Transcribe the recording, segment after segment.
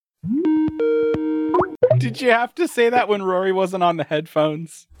Did you have to say that when Rory wasn't on the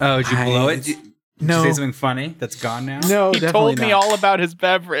headphones? Oh, did you blow it? Did No. you say something funny that's gone now? No, He told me all about his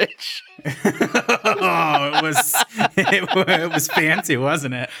beverage. Oh, it was fancy,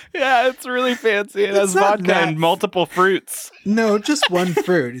 wasn't it? Yeah, it's really fancy. It has not vodka that and multiple fruits. No, just one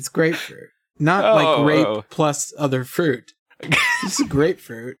fruit. It's grapefruit. Not like grape plus other fruit. This is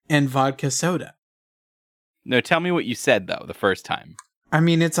grapefruit and vodka soda. No, tell me what you said, though, the first time. I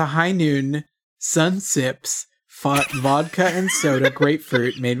mean, it's a high noon, sun sips, vodka and soda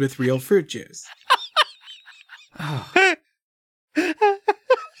grapefruit made with real fruit juice. I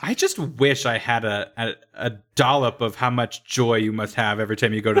just wish I had a dollop of how much joy you must have every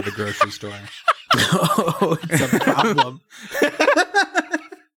time you go to the grocery store. Oh, it's a problem.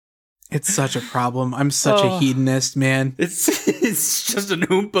 It's such a problem. I'm such a hedonist, man. It's just an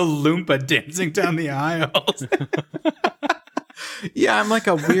Oompa Loompa dancing down the aisles. Yeah, I'm like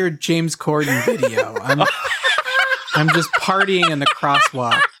a weird James Corden video. I'm just partying in the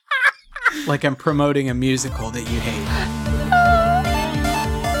crosswalk like I'm promoting a musical that you hate.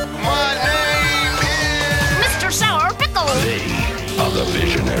 My name is Mr. Sour Pickle. They are the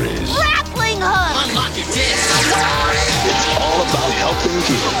visionaries. Grappling Hook. Unlock your disc. It's all about helping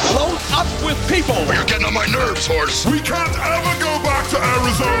people. Blow up with people. You're getting on my nerves, horse. We can't ever go back to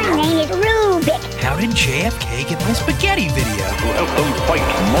Arizona. My name is Rubik. How did JFK get my spaghetti video? To help them fight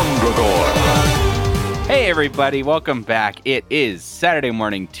Mondragor. Hey, everybody. Welcome back. It is Saturday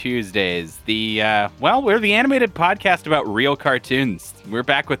Morning Tuesdays. We're the animated podcast about real cartoons. We're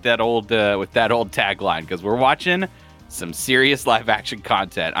back with that old tagline because we're watching some serious live-action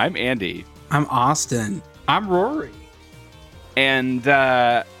content. I'm Andy. I'm Austin. I'm Rory. And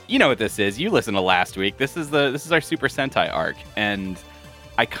you know what this is. You listened to last week. This is our Super Sentai arc. And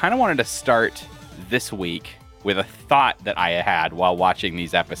I kind of wanted to start this week with a thought that I had while watching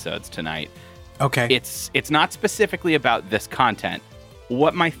these episodes tonight. Okay. It's not specifically about this content.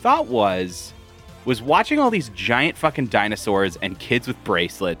 What my thought was watching all these giant fucking dinosaurs and kids with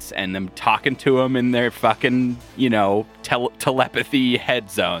bracelets and them talking to them in their fucking, telepathy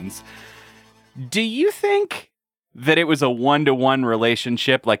head zones. Do you think that it was a one-to-one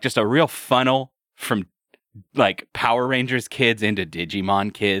relationship, like just a real funnel from like Power Rangers kids into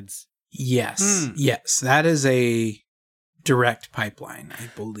Digimon kids? Yes. Yes, that is a direct pipeline, I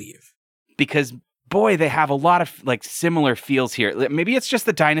believe. Because, boy, they have a lot of, like, similar feels here. Maybe it's just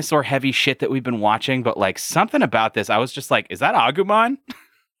the dinosaur-heavy shit that we've been watching, but, like, something about this, I was just like, is that Agumon?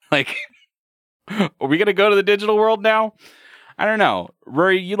 Like, are we going to go to the digital world now? I don't know.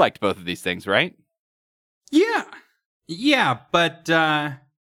 Rory, you liked both of these things, right? Yeah, but I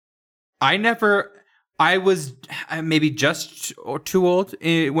was maybe just too old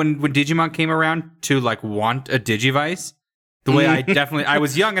when Digimon came around to, like, want a Digivice. The way I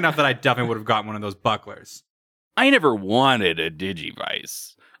was young enough that I definitely would have gotten one of those bucklers. I never wanted a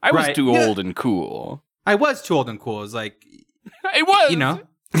Digivice. I was too old and cool. I was too old and cool. It was like, I was. you know,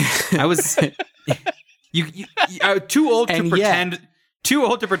 I was too old to pretend. Too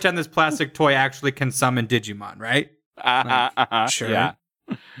old to pretend this plastic toy actually can summon Digimon, right? Sure.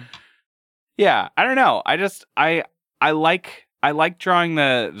 Yeah. I don't know. I like drawing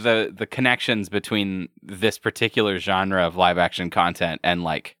the connections between this particular genre of live action content and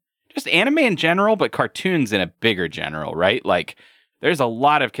like just anime in general, but cartoons in a bigger general, right? Like there's a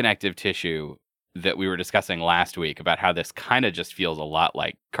lot of connective tissue that we were discussing last week about how this kind of just feels a lot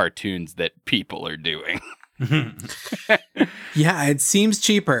like cartoons that people are doing. Yeah, it seems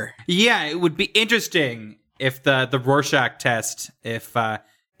cheaper. Yeah, it would be interesting if the Rorschach test, if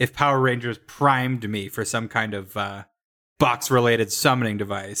Power Rangers primed me for some kind of box-related summoning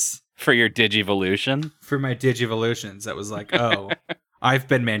device. For your Digivolution? For my Digivolutions. That was like, oh, I've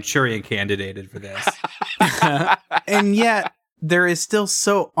been Manchurian candidated for this. And yet, there is still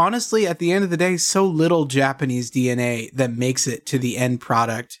honestly, at the end of the day, so little Japanese DNA that makes it to the end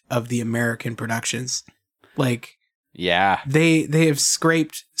product of the American productions. Like, yeah, they have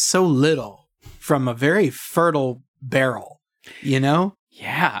scraped so little from a very fertile barrel, you know?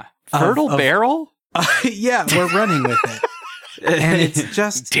 Yeah. Fertile barrel? Yeah, we're running with it. And it's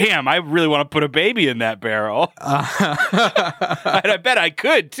just... Damn, I really want to put a baby in that barrel. And I bet I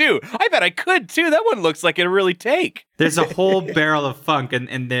could, too. That one looks like it'll really take. There's a whole barrel of funk, and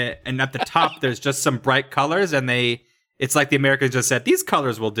at the top, there's just some bright colors, and it's like the Americans just said, these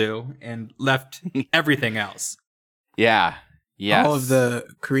colors will do, and left everything else. Yeah. Yes. All of the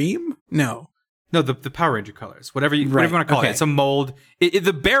cream? No, the Power Ranger colors. Whatever you want to call it. It's a mold.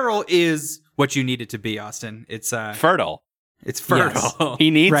 The barrel is what you need it to be, Austin. It's fertile. It's fertile.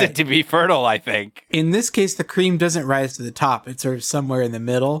 He needs Right. it to be fertile, I think. In this case, the cream doesn't rise to the top. It's sort of somewhere in the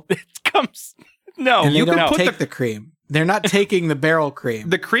middle. It comes. No, And they you don't can take the cream. They're not taking the barrel cream.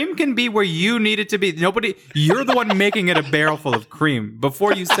 The cream can be where you need it to be. You're the one making it a barrel full of cream.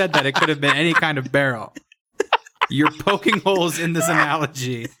 Before you said that, it could have been any kind of barrel. You're poking holes in this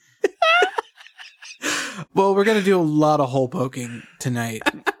analogy. Well, we're going to do a lot of hole poking tonight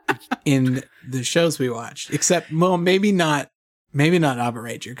in the shows we watched. Except, well, maybe not Abba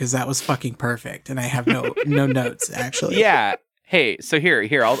Ranger, because that was fucking perfect. And I have no notes, actually. Yeah. Hey, so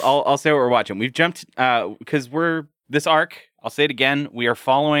here, I'll say what we're watching. We've jumped because this arc. I'll say it again. We are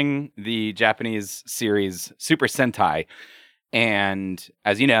following the Japanese series Super Sentai, and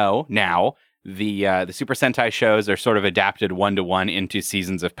as you know now, the Super Sentai shows are sort of adapted 1-to-1 into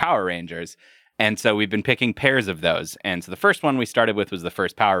seasons of Power Rangers, and so we've been picking pairs of those. And so the first one we started with was the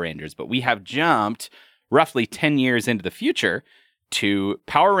first Power Rangers, but we have jumped roughly 10 years into the future to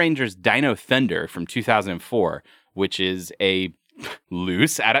Power Rangers Dino Thunder from 2004, which is a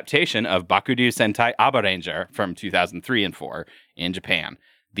loose adaptation of Bakudu Sentai Aba Ranger from 2003 and 4 in Japan,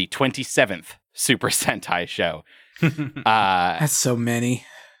 the 27th Super Sentai show. That's so many.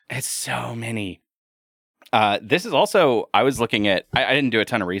 It's so many. This is also, I was looking at, I didn't do a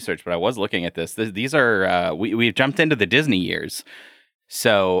ton of research, but I was looking at this. These are, we've jumped into the Disney years.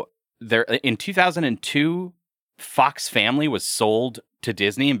 So there, in 2002, Fox Family was sold to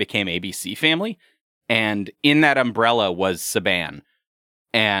Disney and became ABC Family. And in that umbrella was Saban.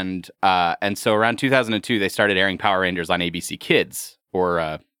 And so around 2002, they started airing Power Rangers on ABC Kids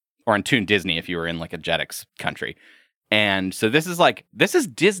or on Toon Disney if you were in like a Jetix country. And so this is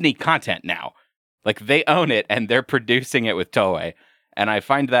Disney content now. Like they own it and they're producing it with Toei. And I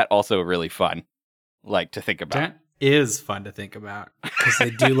find that also really fun, like to think about. That is fun to think about. Because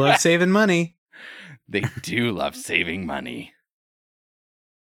they do love saving money. They do love saving money.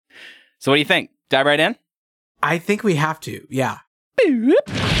 So what do you think? Dive right in? I think we have to, yeah.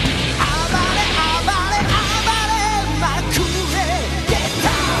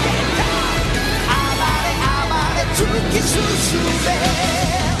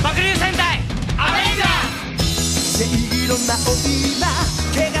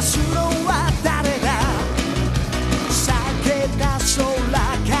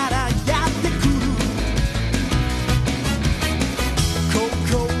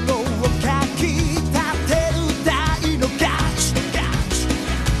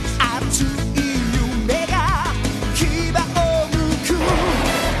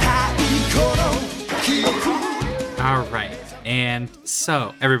 All right. And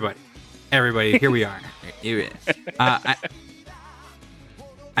so, everybody, here we are. I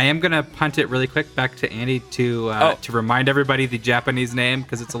am going to punt it really quick back to Andy to remind everybody the Japanese name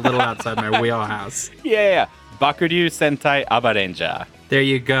because it's a little outside my wheelhouse. Yeah. Bakuryu Sentai Aba Ranger. There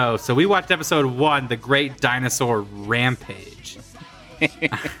you go. So we watched episode 1, The Great Dinosaur Rampage.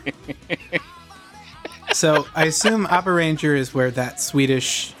 So I assume Abba Ranger is where that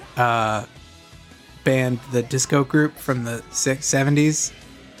Swedish band, the disco group from the 70s,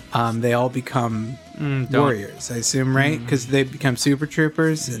 they all become warriors, I assume, right? Because they become super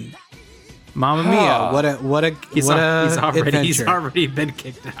troopers and Mamma Mia, what a He's adventure. already been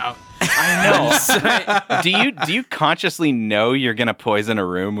kicked out. I know. Do you consciously know you're gonna poison a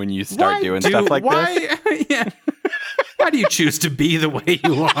room when you start doing stuff like this? Yeah. Why do you choose to be the way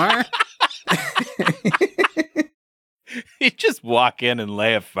you are? You just walk in and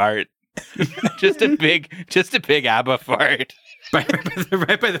lay a fart. just a big ABBA fart.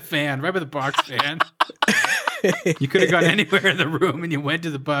 right by the fan, right by the box fan. You could have gone anywhere in the room and you went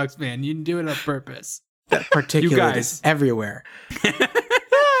to the box fan. You didn't do it on purpose. That particulate You guys. is everywhere.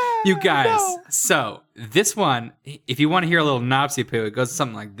 You guys, so this one, if you want to hear a little Nopsy poo, it goes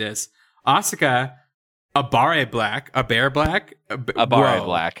something like this. Asuka, Abare Black, a bear black? Abare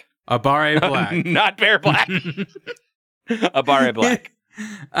Black. Abare Black. Not Bear Black. Abare Black.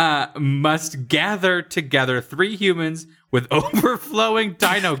 Must gather together 3 humans with overflowing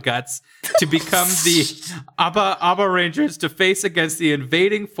dino guts to become the Abba Rangers to face against the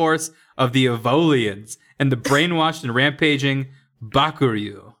invading force of the Evolians and the brainwashed and rampaging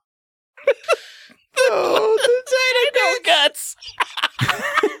Bakuryu. Oh, the Dino Guts.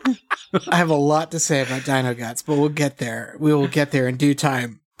 I have a lot to say about Dino Guts, but we'll get there. We will get there in due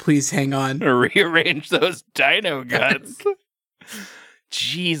time. Please hang on. Rearrange those Dino Guts.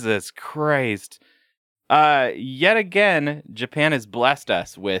 Jesus Christ. Yet again, Japan has blessed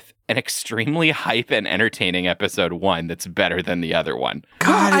us with an extremely hype and entertaining episode 1 that's better than the other one.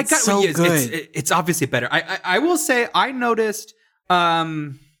 God, it's so good. It's obviously better. I will say I noticed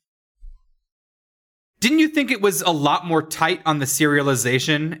Didn't you think it was a lot more tight on the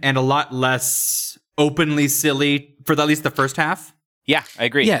serialization and a lot less openly silly for at least the first half? Yeah, I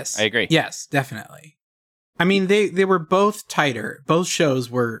agree. Yes. I agree. Yes, definitely. I mean, they were both tighter. Both shows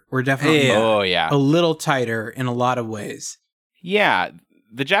were definitely Yeah. Oh, yeah. a little tighter in a lot of ways. Yeah.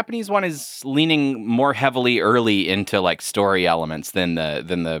 The Japanese one is leaning more heavily early into like story elements than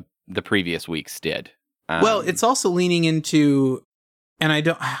the previous weeks did. Well, it's also leaning into, and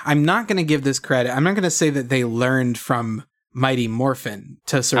I'm not going to give this credit. I'm not going to say that they learned from Mighty Morphin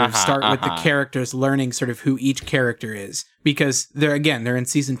to sort of start with the characters learning sort of who each character is, because they're in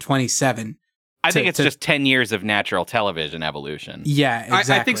season 27. I think it's just 10 years of natural television evolution. Yeah,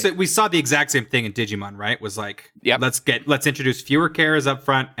 exactly. I think so. We saw the exact same thing in Digimon, right? Was like, Yep. let's introduce fewer characters up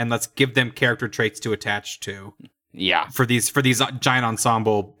front and let's give them character traits to attach to. Yeah, For these giant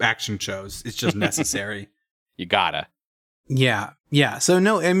ensemble action shows, it's just necessary. you gotta. Yeah. So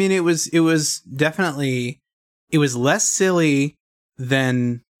no, I mean, it was definitely, it was less silly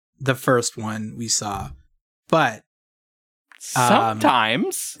than the first one we saw, but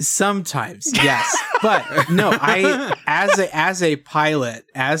Sometimes, yes. But no, I as a pilot,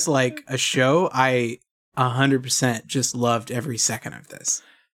 as like a show, I 100% just loved every second of this.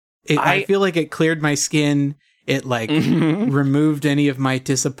 I feel like it cleared my skin. It like removed any of my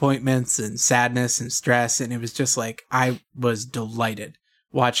disappointments and sadness and stress, and it was just like I was delighted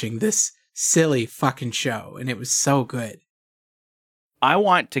watching this silly fucking show, and it was so good. I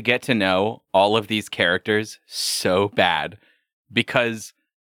want to get to know all of these characters so bad because,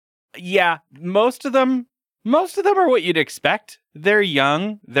 yeah, most of them are what you'd expect. They're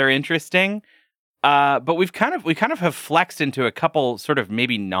young, they're interesting, but we kind of have flexed into a couple sort of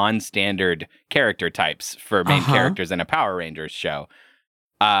maybe non-standard character types for main characters in a Power Rangers show.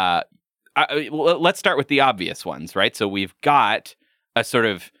 Let's start with the obvious ones, right? So we've got a sort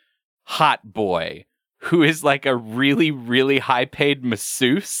of hot boy who is like a really, really high-paid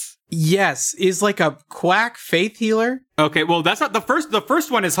masseuse. Yes, is like a quack faith healer. Okay, well that's not the first. The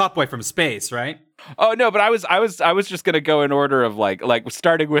first one is Hot Boy from Space, right? Oh no, but I was just gonna go in order of like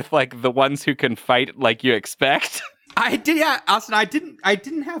starting with like the ones who can fight like you expect. I did, yeah, Austin. I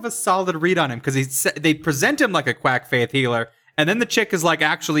didn't have a solid read on him because they present him like a quack faith healer, and then the chick is like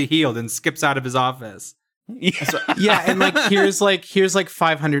actually healed and skips out of his office. Yeah, and like here's like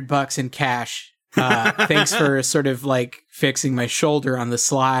 $500 in cash. Thanks for sort of like fixing my shoulder on the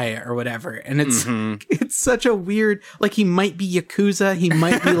sly or whatever. And it's such a weird, like he might be Yakuza, he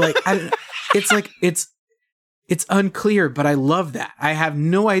might be like it's like it's unclear, but I love that. I have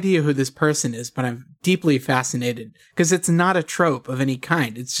no idea who this person is, but I'm deeply fascinated because it's not a trope of any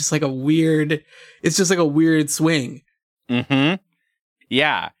kind. It's just like a weird swing.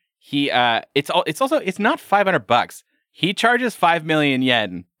 Yeah. He it's not $500. He charges 5 million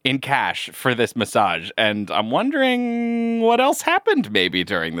yen in cash for this massage, and I'm wondering what else happened maybe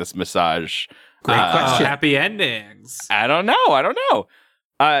during this massage. Great question. Happy endings. I don't know.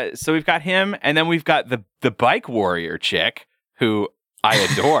 So we've got him, and then we've got the bike warrior chick who I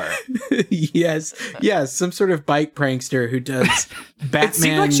adore. yes, some sort of bike prankster who does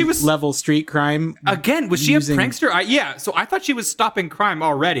Batman like she was level street crime. Again, was she a prankster? Yeah, so I thought she was stopping crime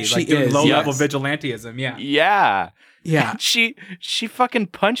already, like doing low-level vigilantism, yeah. Yeah. She fucking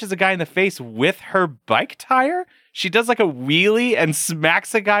punches a guy in the face with her bike tire. She does like a wheelie and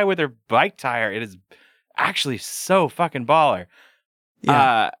smacks a guy with her bike tire. It is actually so fucking baller.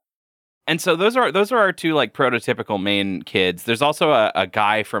 Yeah. And so those are our two like prototypical main kids. There's also a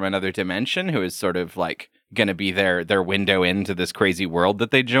guy from another dimension who is sort of like gonna be their window into this crazy world that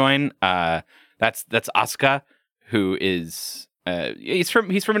they join. That's Asuka, who is he's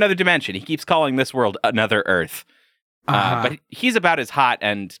from another dimension. He keeps calling this world Another Earth. But he's about as hot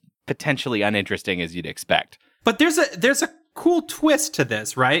and potentially uninteresting as you'd expect. But there's a cool twist to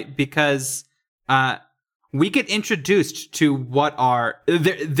this, right? Because we get introduced to what are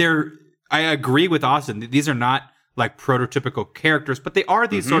they're I agree with Austin. These are not like prototypical characters, but they are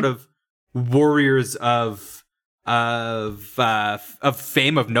these sort of warriors of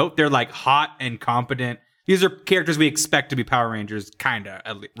fame, of note. They're like hot and competent. These are characters we expect to be Power Rangers, kinda,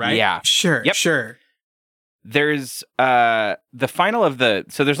 right? Yeah, sure. There's the final of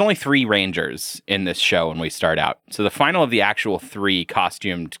so there's only 3 Rangers in this show when we start out. So the final of the actual 3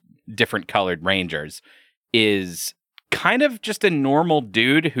 costumed, different colored Rangers is kind of just a normal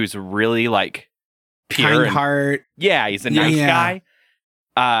dude who's really like pure kind heart. Yeah, he's a nice guy.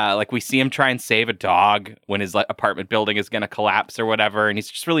 Like we see him try and save a dog when his apartment building is going to collapse or whatever, and he's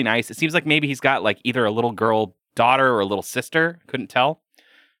just really nice. It seems like maybe he's got like either a little girl daughter or a little sister, couldn't tell.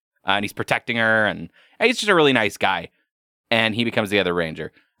 And he's protecting her, and he's just a really nice guy. And he becomes the other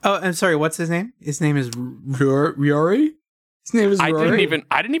Ranger. Oh, I'm sorry. What's his name? His name is Rory. His name is Rory.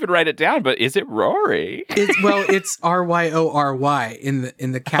 I didn't even write it down, but is it Rory? It's Ryory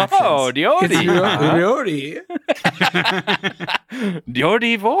in the captions. Oh, Diody. It's Rory.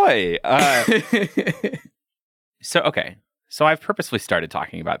 Diody boy. So I've purposely started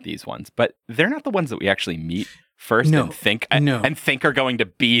talking about these ones, but they're not the ones that we actually meet first and think are going to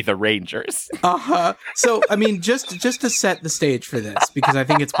be the Rangers. So I mean, just to set the stage for this, because I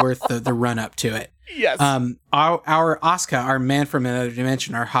think it's worth the run up to it. Yes. Our Asuka, our man from another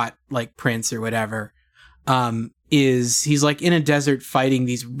dimension, our hot like prince or whatever, he's like in a desert fighting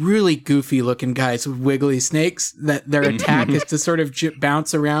these really goofy looking guys with wiggly snakes that their attack is to sort of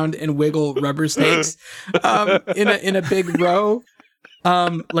bounce around and wiggle rubber snakes in a big row,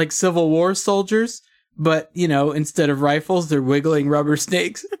 like Civil War soldiers. But, you know, instead of rifles, they're wiggling rubber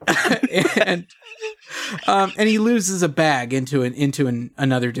snakes. and he loses a bag into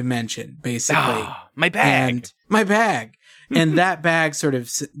another dimension, basically. My bag. And my bag. And that bag sort of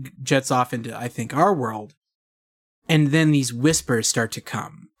jets off into, I think, our world. And then these whispers start to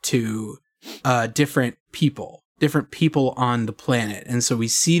come to different people on the planet. And so we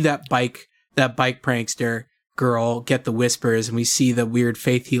see that bike prankster girl get the whispers, and we see the weird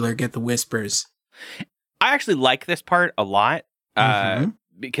faith healer get the whispers. I actually like this part a lot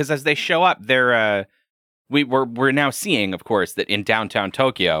because as they show up, we're now seeing, of course, that in downtown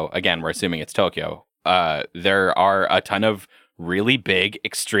Tokyo, again, we're assuming it's Tokyo, there are a ton of really big,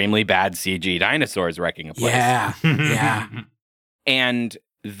 extremely bad CG dinosaurs wrecking a place. Yeah. And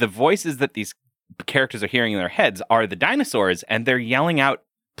the voices that these characters are hearing in their heads are the dinosaurs, and they're yelling out,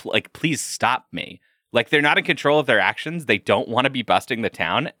 like, please stop me. Like, they're not in control of their actions. They don't want to be busting the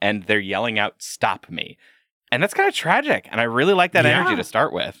town, and they're yelling out, stop me. And that's kind of tragic, and I really like that energy to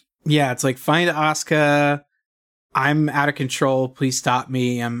start with. Yeah, it's like, find Asuka. I'm out of control. Please stop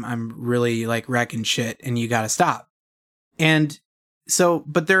me. I'm really, like, wrecking shit, and you gotta stop. And so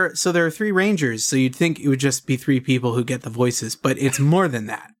there are 3 Rangers, so you'd think it would just be 3 people who get the voices, but it's more than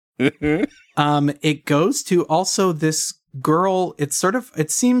that. It goes to also this girl. It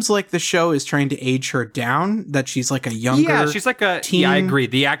seems like the show is trying to age her down, that she's like a younger. Yeah, she's like a teen, yeah, I agree.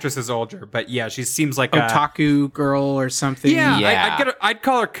 The actress is older, but yeah, she seems like otaku girl or something. Yeah. I'd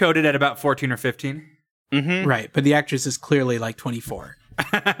call her coded at about 14 or 15. Mm-hmm. Right, but the actress is clearly like 24.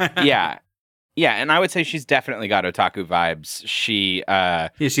 Yeah, and I would say she's definitely got otaku vibes.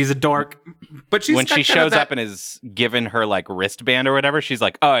 She's a dork, but when she shows up and is given her like wristband or whatever, she's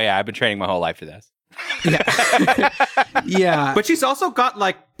like, "Oh yeah, I've been training my whole life for this." Yeah. But she's also got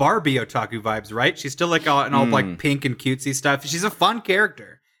like Barbie otaku vibes, right? She's still like all like pink and cutesy stuff. She's a fun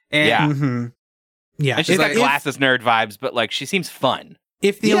character, and yeah, and she's got glasses nerd vibes, but like she seems fun.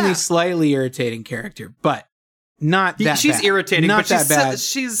 If the only slightly irritating character, but not that she's bad. irritating, not but that bad.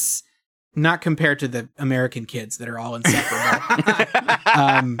 She's not compared to the American kids that are all inseparable.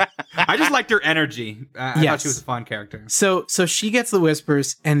 I just liked her energy. I thought she was a fun character. So she gets the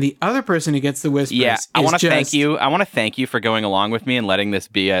whispers, and the other person who gets the whispers. Yeah, I want to thank you. I want to thank you for going along with me and letting this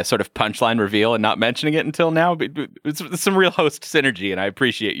be a sort of punchline reveal and not mentioning it until now. It's some real host synergy, and I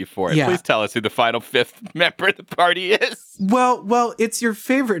appreciate you for it. Yeah. Please tell us who the final 5th member of the party is. Well, it's your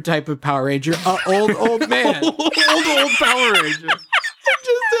favorite type of Power Ranger, old man, old Power Ranger.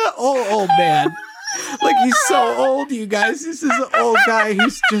 Just an old man. Like, he's so old, you guys. This is an old guy.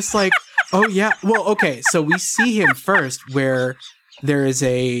 He's just like, oh yeah. Well, okay. So we see him first where there is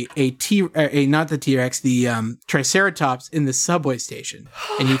not the T-Rex, the Triceratops in the subway station,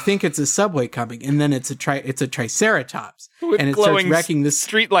 and you think it's a subway coming, and then it's a Triceratops, with and it glowing starts wrecking the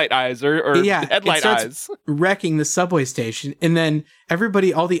streetlight eyes or headlight eyes, wrecking the subway station, and then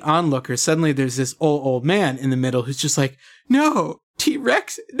everybody, all the onlookers, suddenly there's this old man in the middle who's just like, no.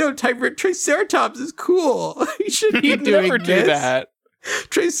 T-Rex, no, Triceratops is cool. You shouldn't be doing never do that.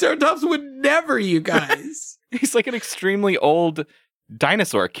 Triceratops would never, you guys. He's like an extremely old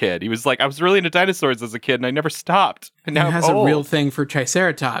dinosaur kid. He was like, I was really into dinosaurs as a kid, and I never stopped. And now he has a real thing for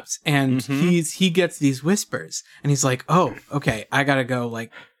Triceratops, and he gets these whispers, and he's like, oh, okay, I gotta go,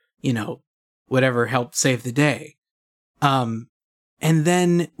 like, you know, whatever, help save the day. And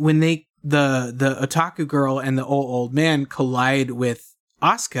then when the otaku girl and the old man collide with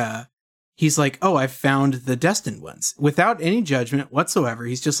Asuka, he's like, oh, I found the destined ones. Without any judgment whatsoever,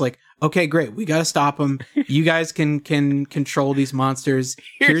 he's just like, okay, great, we gotta stop them. You guys can control these monsters.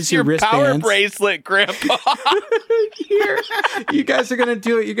 Here's your wristbands. Power bracelet, Grandpa. Here, you guys are gonna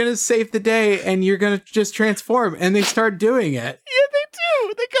do it. You're gonna save the day, and you're gonna just transform. And they start doing it. Yeah, they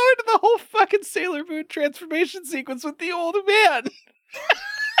do. They go into the whole fucking Sailor Moon transformation sequence with the old man.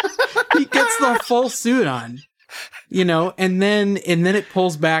 He gets the full suit on. You know, and then it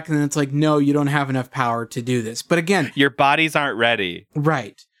pulls back, and then it's like, no, you don't have enough power to do this. But again, Your bodies aren't ready.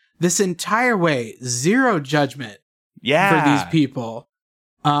 right. This entire way, zero judgment Yeah. for these people.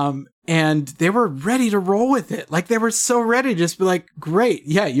 And they were ready to roll with it. Like, they were so ready to just be like, great.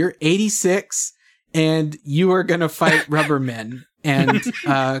 Yeah, you're 86 and you are going to fight rubber men and,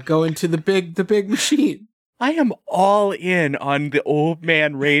 go into the big machine. I am all in on the old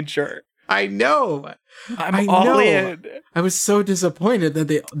man ranger. I know. I'm all in. I was so disappointed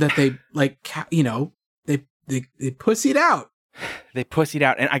that they like, you know, they pussied out. They pussied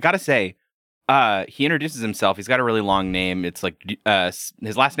out. And I got to say, he introduces himself. He's got a really long name. It's like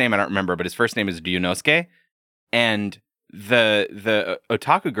his last name I don't remember, but his first name is Ryunosuke. And the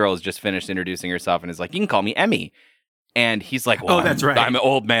otaku girl has just finished introducing herself and is like, "You can call me Emmy." And he's like, "Well, that's right. I'm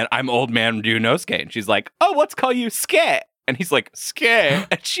old man Ryunosuke." And she's like, "Oh, let's call you Ske." And he's like, "Ske."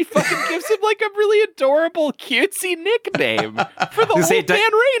 And she fucking gives him like a really adorable, cutesy nickname for the old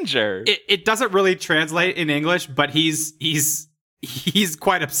man ranger. It doesn't really translate in English, but he's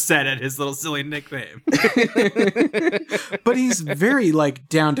quite upset at his little silly nickname. But he's very like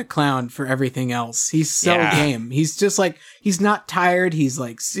down to clown for everything else. He's so game. He's just like, he's not tired. He's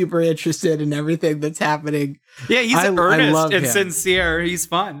like super interested in everything that's happening. Yeah, he's I earnest love and him. sincere. He's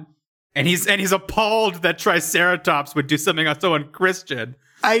fun. And he's appalled that Triceratops would do something on someone Christian.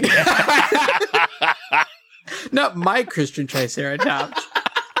 Not my Christian Triceratops.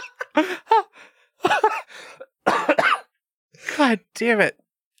 God damn it.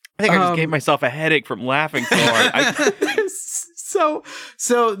 I think I just gave myself a headache from laughing so hard.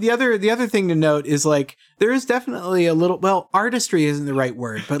 So the other thing to note is like there is definitely a little, well, artistry isn't the right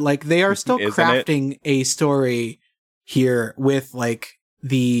word, but like they are still Isn't crafting a story here with like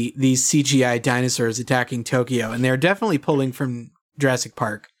these CGI dinosaurs attacking Tokyo, and they're definitely pulling from Jurassic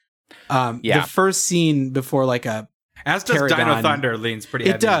Park. The first scene before like a As does Pterodon. Dino Thunder leans pretty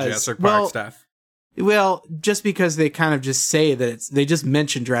It heavy does. on Jurassic Park Well, stuff. well, just because they kind of just say that they just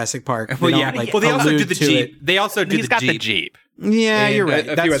mention Jurassic Park. They Well, don't, yeah. like, Well, they also do allude the to Jeep. it. They also do He's the got Jeep. the Jeep. Yeah, and you're right.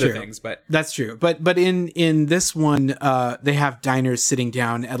 A That's few other true. things, but That's true. But in this one, they have diners sitting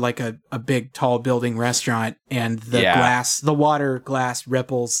down at like a big tall building restaurant, and the water glass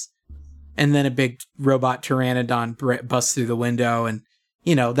ripples, and then a big robot pteranodon busts through the window, and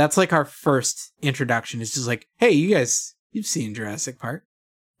you know that's like our first introduction. It's just like, hey, you've seen Jurassic Park,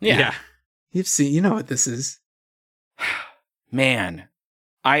 yeah. you know what this is. Man,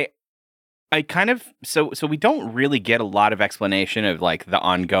 I kind of so we don't really get a lot of explanation of like the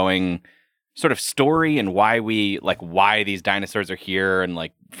ongoing sort of story and why these dinosaurs are here and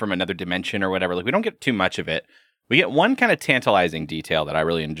like from another dimension or whatever. Like we don't get too much of it. We get one kind of tantalizing detail that I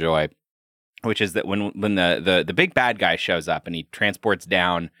really enjoy, which is that when the big bad guy shows up and he transports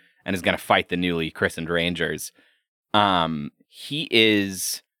down and is going to fight the newly christened Rangers, he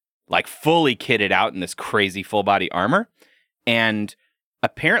is like fully kitted out in this crazy full body armor. And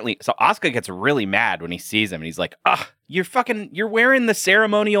apparently, so Asuka gets really mad when he sees him, and he's like, "Ugh, you're wearing the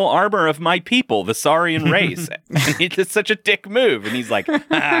ceremonial armor of my people, the Saurian race." And it's such a dick move. And he's like,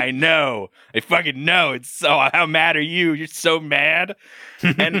 "I know. I fucking know. It's so, how mad are you? You're so mad."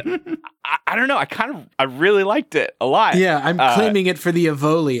 And I don't know. I really liked it a lot. Yeah, I'm claiming it for the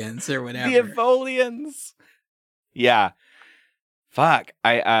Evolians or whatever. The Evolians. Yeah. Fuck.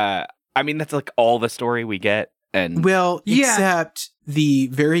 I mean, that's like all the story we get. And well, Yeah. except the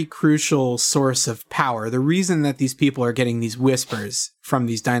very crucial source of power. The reason that these people are getting these whispers from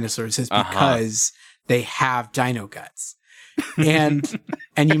these dinosaurs is because they have dino guts. And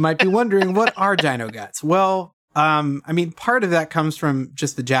you might be wondering, what are dino guts? Well, I mean, part of that comes from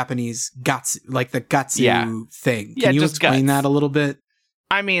just the Japanese guts, like the gutsu thing. Yeah, Can you just explain guts. that a little bit?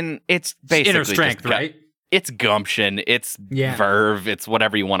 I mean, it's basically Inner strength, just gut- right? It's gumption. It's Yeah. verve. It's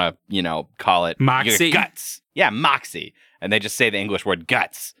whatever you want to, call it. Moxie. Your guts. Yeah, moxie. And they just say the English word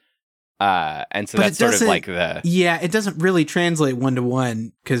guts. And so But that's it sort of doesn't- like the... Yeah, it doesn't really translate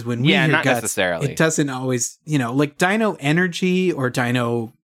one-to-one, because when we Yeah, hear not guts, necessarily. it doesn't always, like dino energy or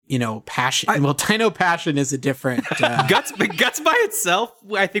dino, passion. Well, dino passion is a different... Guts by itself,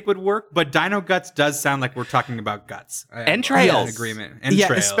 I think would work, but Dino Guts does sound like we're talking about guts. I have Entrails. an agreement. yeah,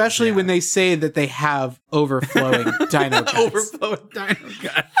 Entrails, especially yeah. when they say that they have overflowing dino guts. Overflowing Dino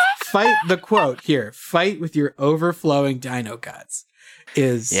Guts. Fight the quote here. Fight with your overflowing dino guts.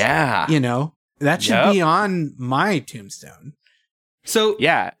 Is Yeah. that should Yep. be on my tombstone. So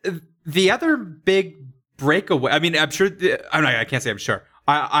Yeah. the other big breakaway, I mean, I'm sure, I can't say I'm sure.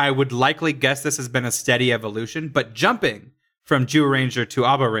 I would likely guess this has been a steady evolution, but jumping from Jew Ranger to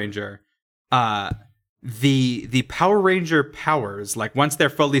Aba Ranger, the Power Ranger powers, like once they're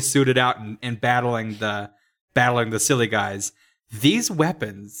fully suited out and battling the battling the silly guys. These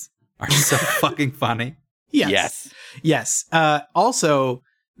weapons are so fucking funny. Yes. Also,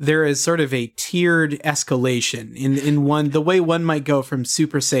 there is sort of a tiered escalation in one, the way one might go from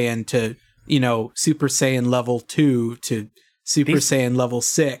Super Saiyan to, Super Saiyan level 2 to Super Saiyan level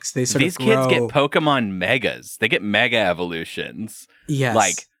 6. They sort these of grow. kids get Pokemon Megas. They get Mega evolutions.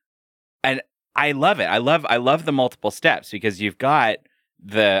 Yes. And I love it. I love the multiple steps because you've got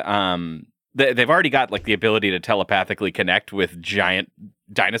they've already got like the ability to telepathically connect with giant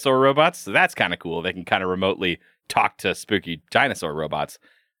dinosaur robots. So that's kind of cool. They can kind of remotely talk to spooky dinosaur robots.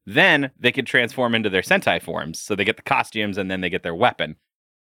 Then they can transform into their Sentai forms. So they get the costumes and then they get their weapon.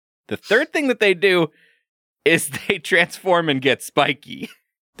 The third thing that they do is they transform and get spiky.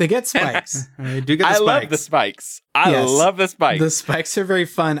 They get spikes. They do get the spikes. Love the spikes. I love the spikes. The spikes are very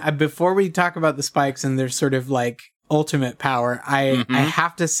fun. Before we talk about the spikes and their sort of like ultimate power, I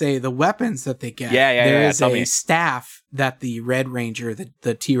have to say the weapons that they get. There is a staff that the Red Ranger,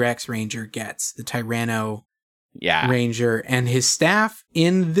 the T-Rex Ranger gets, the Tyranno Ranger, and his staff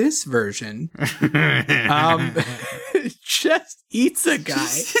in this version just eats a guy.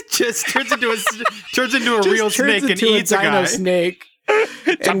 Just turns into a real snake and eats a guy. Snake.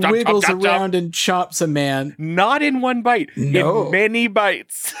 And wiggles around and chops a man. Not in one bite. No. In many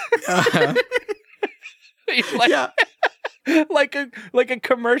bites. Like a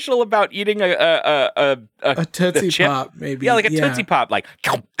commercial about eating a Tootsie Pop, maybe. Yeah, like a Tootsie Pop. Like,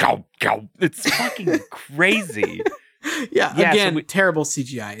 go, go, go. It's fucking crazy. Again, terrible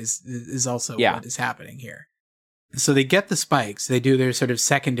CGI is also what is happening here. So they get the spikes. They do their sort of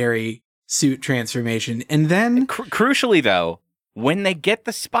secondary suit transformation. And then... Crucially, though, when they get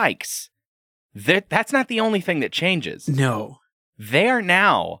the spikes, that's not the only thing that changes. No. They are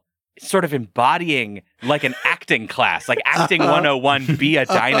now sort of embodying like an acting class, like acting 101, be a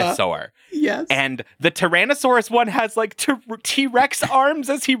dinosaur. Yes. And the Tyrannosaurus one has like T-Rex arms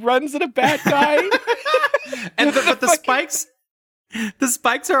as he runs at a bad guy. But the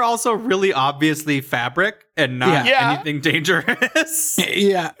spikes are also really obviously fabric and not anything dangerous.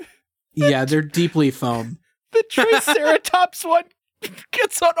 Yeah, they're deeply foam. The Triceratops one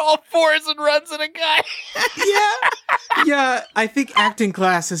gets on all fours and runs at a guy. Yeah. I think acting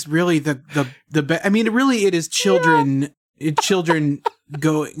class is really the best. I mean, really, it is children. Children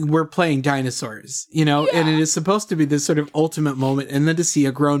we're playing dinosaurs, and it is supposed to be this sort of ultimate moment. And then to see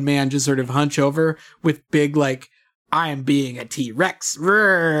a grown man just sort of hunch over with big, like, I am being a T-Rex,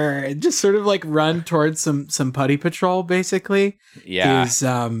 just sort of like run towards some putty patrol, basically. Yeah. Is,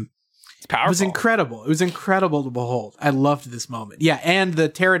 it's powerful. It was incredible. It was incredible to behold. I loved this moment. Yeah, and the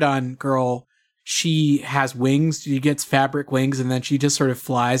Pterodon girl, she has wings. She gets fabric wings, and then she just sort of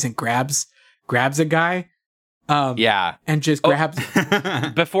flies and grabs a guy. And just grabs.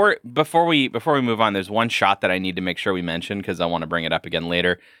 Before we move on, there's one shot that I need to make sure we mention because I want to bring it up again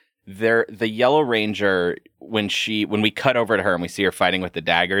later. The Yellow Ranger, when we cut over to her and we see her fighting with the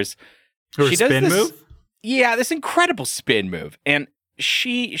daggers, she does spin move. Yeah, this incredible spin move, and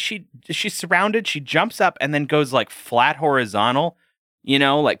she's surrounded. She jumps up and then goes like flat horizontal,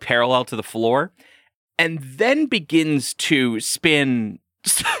 like parallel to the floor, and then begins to spin.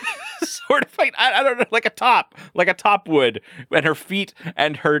 Sort of like, I don't know, like a top would, and her feet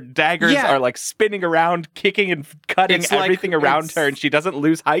and her daggers are like spinning around, kicking and cutting everything around her, and she doesn't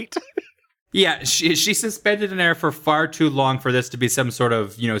lose height. Yeah, she's suspended in air for far too long for this to be some sort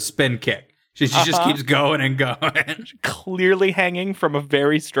of, spin kick. She just keeps going and going. Clearly hanging from a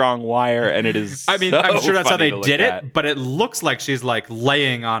very strong wire, and it is. I mean, I'm sure that's how they did it, but it looks like she's like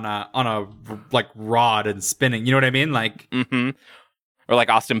laying on a like rod and spinning. You know what I mean? Like. Mm-hmm. Or like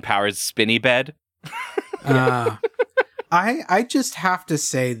Austin Powers' spinny bed. I just have to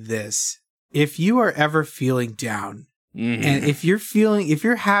say this. If you are ever feeling down, and if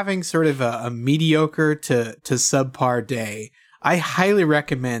you're having sort of a mediocre to subpar day, I highly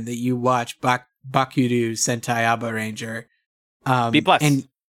recommend that you watch Bakudu Sentai Aba Ranger. Be blessed. And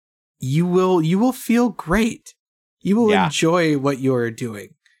you will feel great. You will enjoy what you're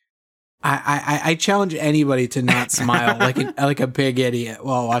doing. I challenge anybody to not smile like a big idiot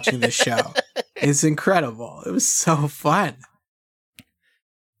while watching this show. It's incredible. It was so fun.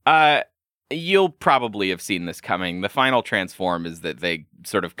 You'll probably have seen this coming. The final transform is that they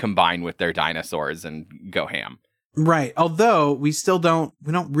sort of combine with their dinosaurs and go ham. Right. Although we don't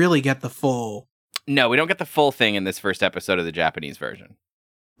really get the full. No, we don't get the full thing in this first episode of the Japanese version.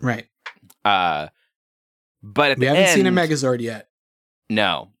 Right. But at we the haven't end, seen a Megazord yet.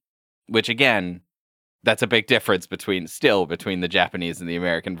 No. Which, again, that's a big difference between the Japanese and the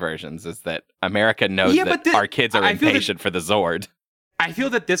American versions, is that America knows that our kids are impatient for the Zord. I feel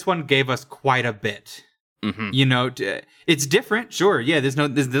that this one gave us quite a bit. You know, it's different, sure. Yeah, this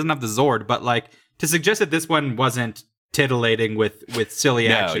doesn't have the Zord, but like to suggest that this one wasn't titillating with silly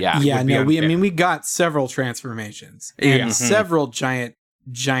action. Yeah, no, unfair. we got several transformations and several giant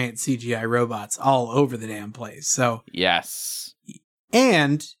CGI robots all over the damn place. So Yes.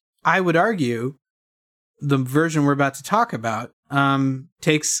 and I would argue the version we're about to talk about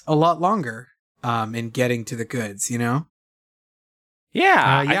takes a lot longer in getting to the goods, you know?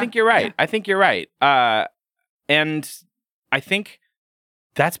 Yeah, yeah. I think you're right. Yeah. I think you're right. And I think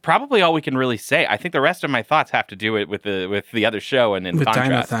that's probably all we can really say. I think the rest of my thoughts have to do it with the other show and in With Dino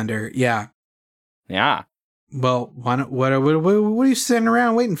contrast. Thunder, yeah. Yeah. Well, what are you sitting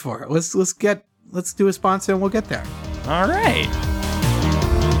around waiting for? Let's do a sponsor and we'll get there. All right.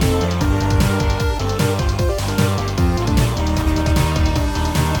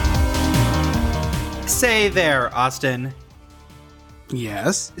 Say there, Austin.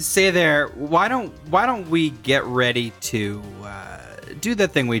 Yes. Say there. Why don't we get ready to do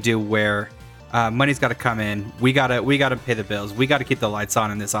that thing we do where money's got to come in. We gotta pay the bills. We got to keep the lights on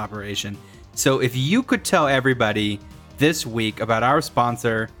in this operation. So if you could tell everybody this week about our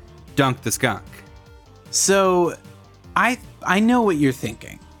sponsor, Dunk the Skunk. So, I know what you're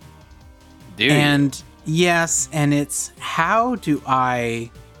thinking. Dude. And yes, and it's how do I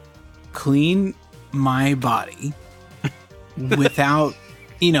clean my body without,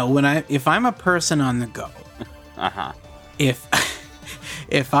 if I'm a person on the go, Uh-huh.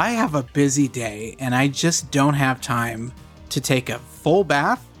 if I have a busy day and I just don't have time to take a full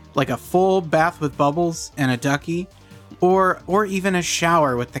bath, like a full bath with bubbles and a ducky, or even a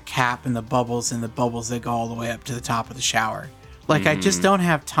shower with the cap and the bubbles that go all the way up to the top of the shower. Like I just don't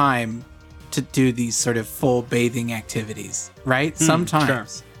have time to do these sort of full bathing activities, right?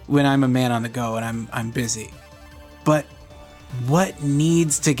 Sometimes when I'm a man on the go and I'm busy. But what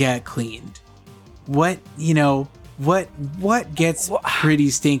needs to get cleaned? What gets pretty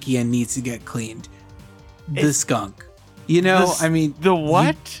stinky and needs to get cleaned? The skunk. The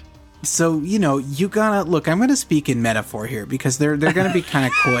what? You gotta look. I'm gonna speak in metaphor here because they're gonna be kind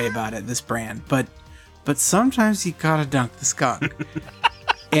of coy about it. This brand, but sometimes you gotta dunk the skunk,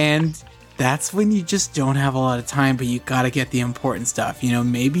 and that's when you just don't have a lot of time. But you gotta get the important stuff.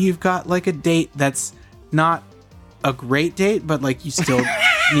 Maybe you've got like a date that's not a great date, but like you still,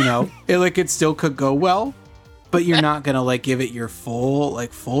 it still could go well. But you're not gonna like give it your full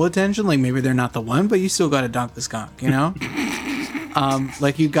attention. Like maybe they're not the one, but you still gotta dunk the skunk.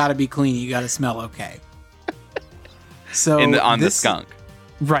 Like you gotta be clean, you gotta smell okay. So the skunk,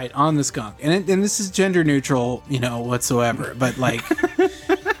 right? On the skunk, and this is gender neutral, whatsoever. But like,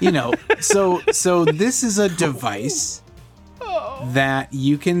 so this is a device that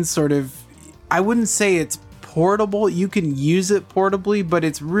you can sort of. I wouldn't say it's portable. You can use it portably, but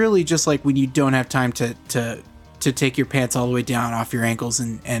it's really just like when you don't have time to take your pants all the way down off your ankles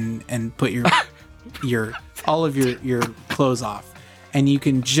and put your all of your clothes off. And you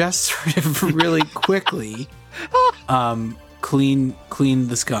can just sort of really quickly clean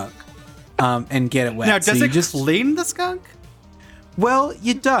the skunk and get it wet. Now, does so it just clean the skunk? Well,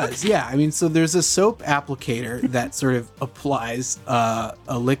 it does, yeah. I mean, so there's a soap applicator that sort of applies a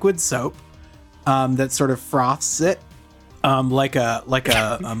liquid soap that sort of froths it like a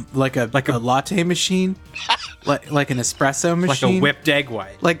latte machine, like an espresso machine, like a whipped egg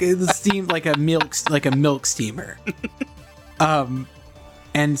white, like the steam, like a milk steamer.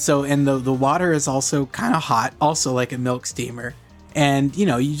 And the water is also kind of hot, also like a milk steamer. And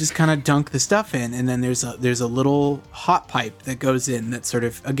you just kind of dunk the stuff in, and then there's a little hot pipe that goes in that sort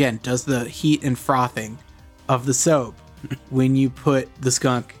of again does the heat and frothing of the soap when you put the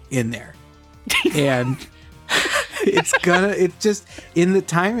skunk in there. And it's just in the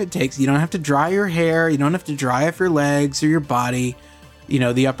time it takes, you don't have to dry your hair, you don't have to dry off your legs or your body,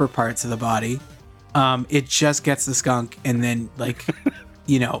 the upper parts of the body. It just gets the skunk, and then like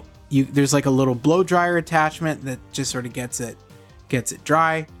there's like a little blow dryer attachment that just sort of gets it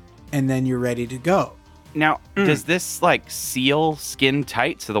dry, and then you're ready to go. Now, does this like seal skin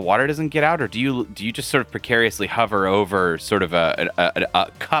tight so the water doesn't get out, or do you just sort of precariously hover over sort of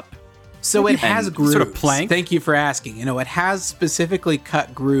a cup? So it has grooves. Sort of plank? Thank you for asking. It has specifically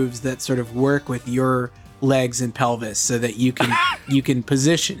cut grooves that sort of work with your legs and pelvis so that you can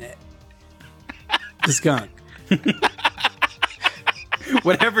position it. The skunk.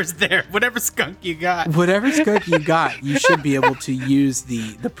 Whatever's there, whatever skunk you got, you should be able to use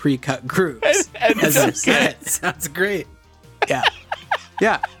the pre-cut grooves. As I've said. Sounds great. Yeah.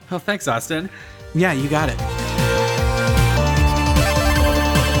 Yeah. Well, thanks, Austin. Yeah, you got it.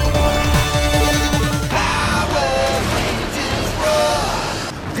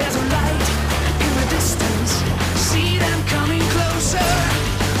 There's a light in the distance.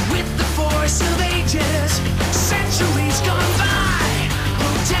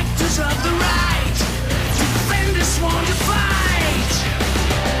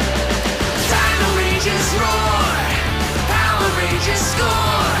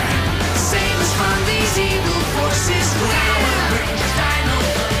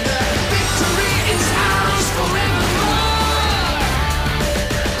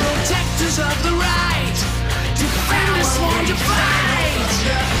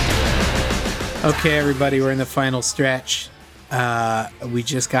 Okay, everybody, we're in the final stretch. We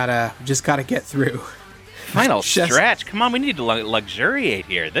just gotta get through. Final Just- stretch. Come on, we need to luxuriate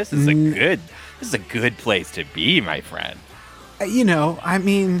here. This is a good place to be, my friend. You know, I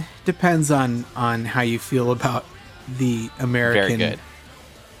mean, depends on how you feel about the Very American good.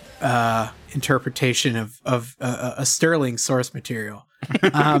 interpretation of a sterling source material.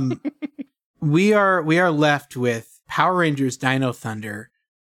 We are left with Power Rangers Dino Thunder,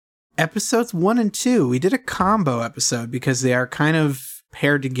 episodes 1 and 2. We did a combo episode because they are kind of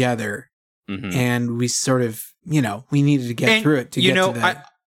paired together, and we sort of, we needed to get through it to get to that.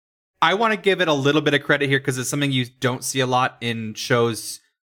 I want to give it a little bit of credit here because it's something you don't see a lot in shows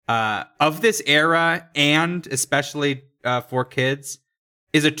of this era, and especially for kids,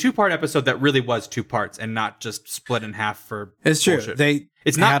 is a 2-part episode that really was 2 parts and not just split in half for It's true. bullshit.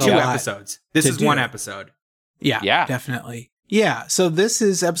 It's not had a 2 lot episodes. This to is do. 1 episode. Yeah. Definitely. Yeah, so this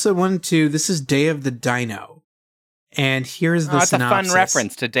is episode 1 and 2. This is Day of the Dino. And here's the It's a synopsis. fun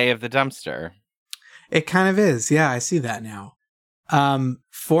reference to Day of the Dumpster. It kind of is. Yeah, I see that now.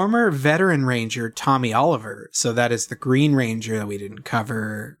 Former veteran ranger Tommy Oliver, so that is the Green Ranger that we didn't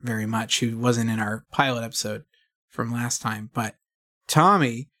cover very much, who wasn't in our pilot episode from last time, but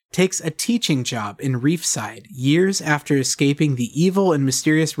Tommy takes a teaching job in Reefside years after escaping the evil and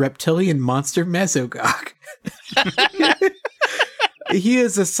mysterious reptilian monster Mesogog. He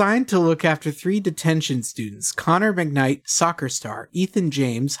is assigned to look after 3 detention students, Connor McKnight, soccer star, Ethan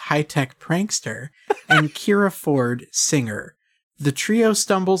James, high-tech prankster, and Kira Ford, singer. The trio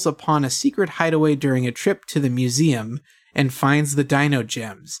stumbles upon a secret hideaway during a trip to the museum and finds the dino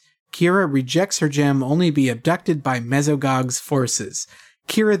gems. Kira rejects her gem only to be abducted by Mesogog's forces.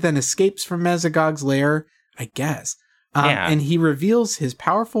 Kira then escapes from Mesogog's lair, I guess, and he reveals his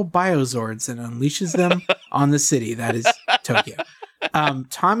powerful biozords and unleashes them on the city. That is Tokyo.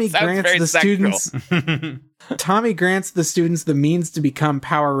 Tommy grants the students the means to become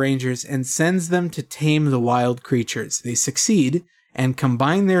Power Rangers and sends them to tame the wild creatures. They succeed and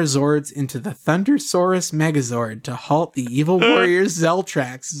combine their Zords into the Thundersaurus Megazord to halt the evil warrior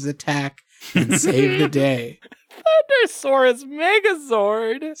Zeltrax's attack and save the day. Thundersaurus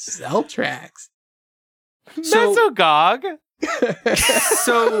Megazord. Zeltrax. Mesogog.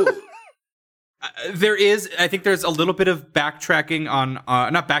 So there is, I think there's a little bit of backtracking on,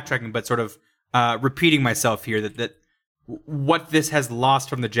 not backtracking, but sort of repeating myself here that what this has lost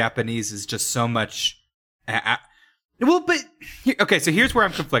from the Japanese is just so much. Okay, so here's where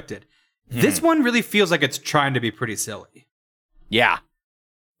I'm conflicted. This one really feels like it's trying to be pretty silly. Yeah.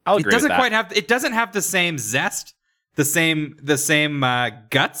 I'll agree with that. It doesn't have the same zest, the same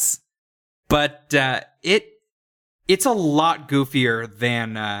guts, but it's a lot goofier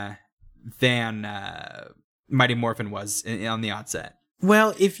than Mighty Morphin was on the onset.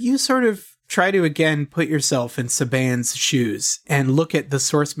 Well, if you sort of try to again put yourself in Saban's shoes and look at the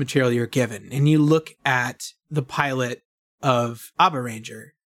source material you're given, and you look at the pilot of Aba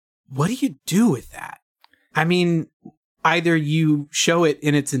Ranger, what do you do with that? I mean, either you show it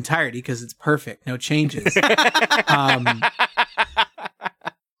in its entirety because it's perfect, no changes.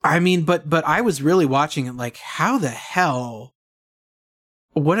 I mean, but I was really watching it like, how the hell?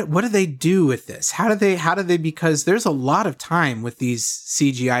 What do they do with this? How do they, because there's a lot of time with these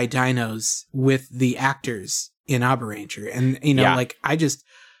CGI dinos with the actors in Aba Ranger. And, like, I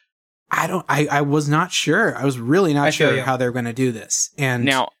was not sure. I was really not sure how they're going to do this. And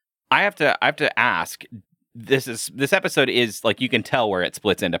now I have to ask, this episode is like, you can tell where it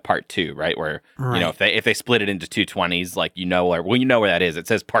splits into part 2, right? Where, if they split it into 220s, like, you know where that is. It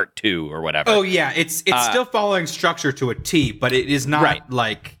says part 2 or whatever. Oh yeah. It's still following structure to a T, but it is not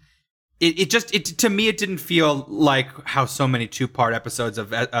like it to me, it didn't feel like how so many 2-part episodes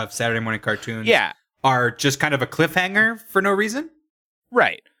of Saturday morning cartoons are just kind of a cliffhanger for no reason.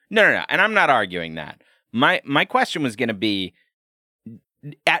 Right. No. And I'm not arguing that. My question was going to be,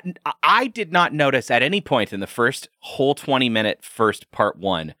 I did not notice at any point in the first whole 20-minute first part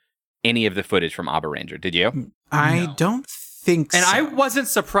 1 any of the footage from Aba Ranger. Did you? I don't think so. And I wasn't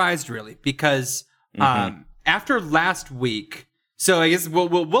surprised really because after last week, so I guess we'll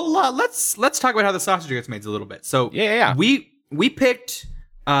let's talk about how the sausage gets made a little bit. So yeah. We picked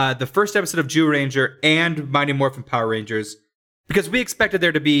the first episode of Jew Ranger and Mighty Morphin Power Rangers because we expected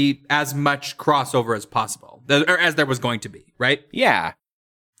there to be as much crossover as possible, or as there was going to be, right? Yeah.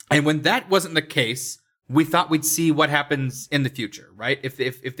 And when that wasn't the case, we thought we'd see what happens in the future, right?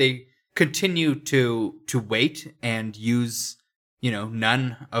 If they continue to wait and use,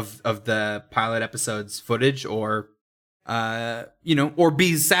 none of the pilot episode's footage, or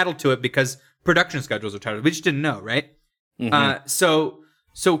be saddled to it because production schedules are tight. We just didn't know, right? So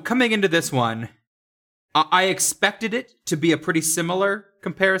So coming into this one, I expected it to be a pretty similar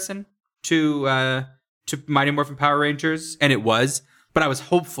comparison to Mighty Morphin Power Rangers, and it was. But I was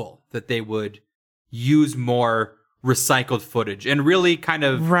hopeful that they would use more recycled footage and really kind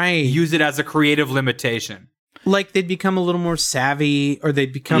of use it as a creative limitation. Like they'd become a little more savvy, or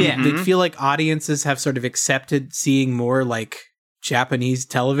they'd feel like audiences have sort of accepted seeing more like Japanese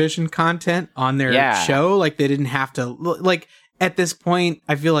television content on their show. Like they didn't have to, like at this point,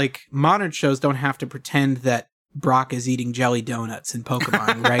 I feel like modern shows don't have to pretend that Brock is eating jelly donuts in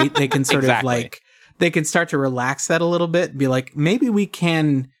Pokemon, right? They can sort of like, they can start to relax that a little bit and be like, maybe we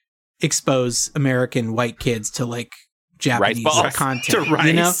can expose American white kids to like Japanese content, to rice.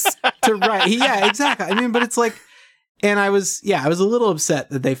 You know, to rice. Yeah, exactly. I mean, but it's like, and I was a little upset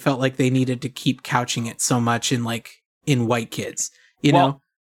that they felt like they needed to keep couching it so much in white kids, you know?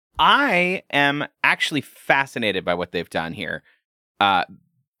 I am actually fascinated by what they've done here,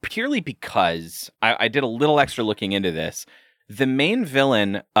 purely because I did a little extra looking into this. The main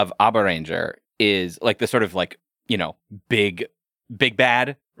villain of Aba Ranger is like the sort of like, you know, big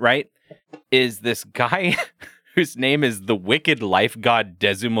bad, right? Is this guy whose name is the wicked life god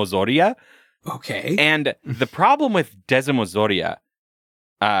Dezumozoria. Okay. And the problem with Dezumozoria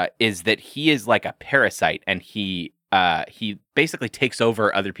is that he is like a parasite, and he basically takes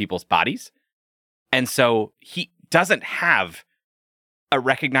over other people's bodies. And so he doesn't have a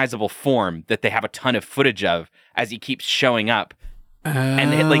recognizable form that they have a ton of footage of as he keeps showing up.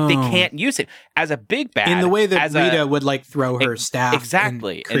 And they can't use it as a big bad in the way that Rita would like throw her staff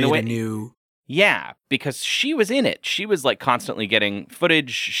exactly and create a new. Yeah, because she was in it. She was like constantly getting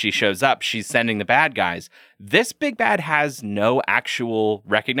footage. She shows up. She's sending the bad guys. This big bad has no actual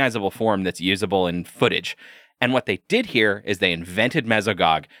recognizable form that's usable in footage. And what they did here is they invented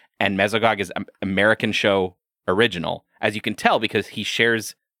Mesogog, and Mesogog is an American show original, as you can tell because he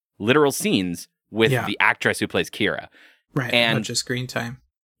shares literal scenes with the actress who plays Kira. Right, and not just screen time.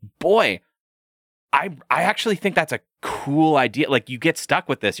 Boy, I actually think that's a cool idea. Like, you get stuck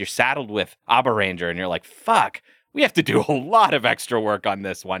with this. You're saddled with Aba Ranger, and you're like, fuck, we have to do a lot of extra work on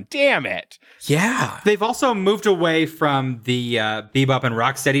this one. Damn it. Yeah. They've also moved away from the Bebop and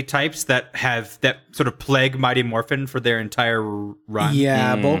Rocksteady types that sort of plague Mighty Morphin for their entire run.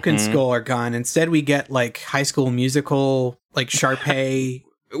 Yeah, Bulk and Skull are gone. Instead, we get like High School Musical, like Sharpay.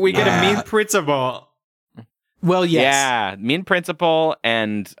 We get a mean principal. Well, yes. Yeah, mean principal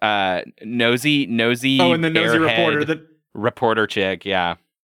and nosy. Oh, and the nosy reporter, reporter chick. Yeah,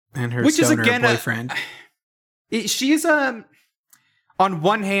 and her which is stoner again boyfriend. She's on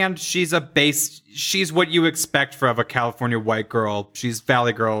one hand, she's what you expect from a California white girl. She's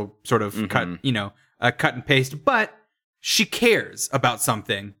Valley Girl, sort of cut and paste, but she cares about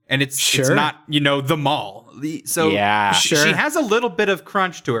something, and it's not the mall. So she has a little bit of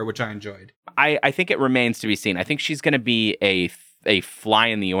crunch to her, which I enjoyed. I think it remains to be seen. I think she's going to be a fly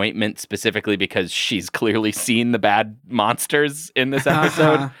in the ointment, specifically because she's clearly seen the bad monsters in this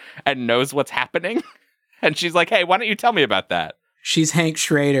episode and knows what's happening. And she's like, hey, why don't you tell me about that? She's Hank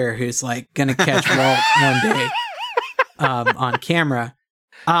Schrader, who's like going to catch Walt one day on camera.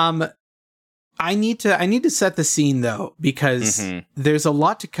 I need to set the scene though, because there's a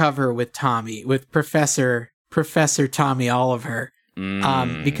lot to cover with Tommy, with Professor Tommy Oliver.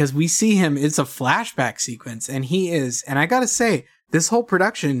 Because we see him, it's a flashback sequence, and he is, and I gotta say, this whole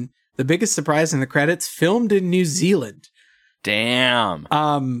production, the biggest surprise in the credits, filmed in New Zealand. Damn.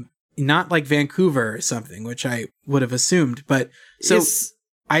 Not like Vancouver or something, which I would have assumed, but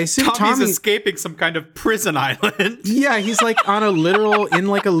I assume Tommy's escaping some kind of prison island. Yeah, he's like in a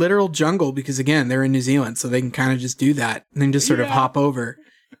literal jungle, because again, they're in New Zealand, so they can kind of just do that and then just sort of hop over.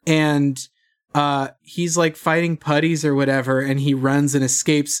 And he's like fighting putties or whatever, and he runs and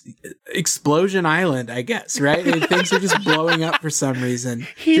escapes Explosion Island, I guess, right? And things are just blowing up for some reason.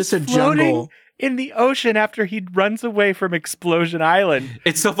 He's just a jungle in the ocean after he runs away from Explosion Island.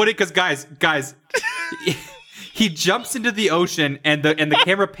 It's so funny because guys, he jumps into the ocean, and the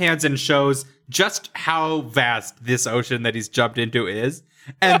camera pans and shows just how vast this ocean that he's jumped into is,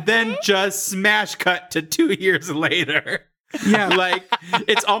 and then just smash cut to 2 years later. Yeah, like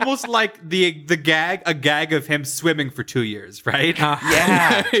it's almost like a gag of him swimming for 2 years, right?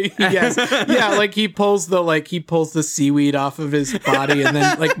 Yeah, yes, yeah. Like he pulls the seaweed off of his body and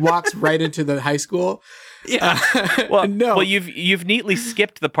then like walks right into the high school. Yeah. Well, you've neatly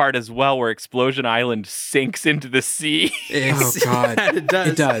skipped the part as well where Explosion Island sinks into the sea. Oh God, it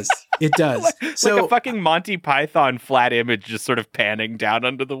does. So, like a fucking Monty Python flat image just sort of panning down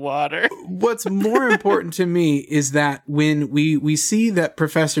under the water. What's more important to me is that when we see that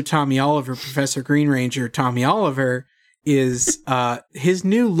Professor Tommy Oliver, Professor Green Ranger Tommy Oliver, is his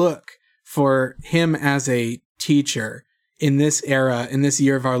new look for him as a teacher in this era, in this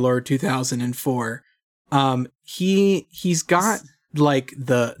year of our Lord 2004. He's got like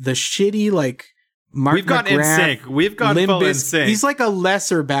the shitty like Mark We've gone McGrath, in sync. We've gone Limp full in Bizkit. sync. He's like a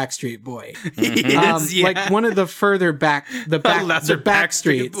lesser Backstreet Boy. He is, yeah. Like one of the further back, the lesser back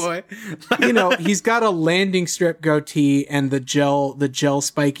Backstreet streets. Boy. You know, he's got a landing strip goatee and the gel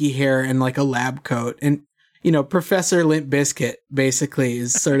spiky hair and like a lab coat. And, you know, Professor Limp Bizkit basically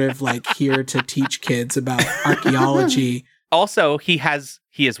is sort of like here to teach kids about archaeology. Also, he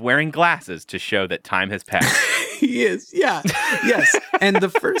is wearing glasses to show that time has passed. He is, yeah, yes. And the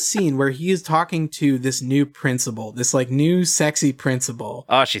first scene where he is talking to this new principal, this like new sexy principal.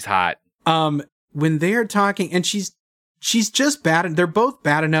 Oh, she's hot. When they are talking, and she's just bad. They're both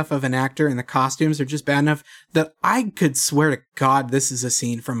bad enough of an actor, and the costumes are just bad enough that I could swear to God this is a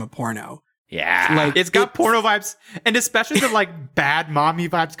scene from a porno. Yeah. Like It's got porno vibes, and especially the like bad mommy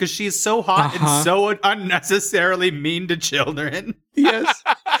vibes because she's so hot and so unnecessarily mean to children. Yes,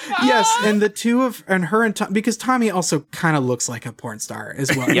 yes, and the two of and her and Tom, because Tommy also kind of looks like a porn star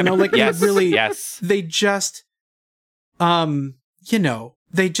as well. You know, like Yes, they really, yes. They just, you know,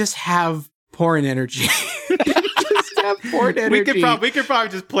 they just have porn energy. Just have porn energy. We could probably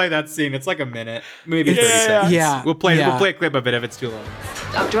just play that scene. It's like a minute, maybe 30 seconds. Yeah, we'll play yeah. a clip of it if it's too long.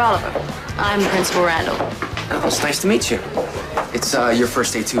 Dr. Oliver, I'm Principal Randall. Oh, it's nice to meet you. It's your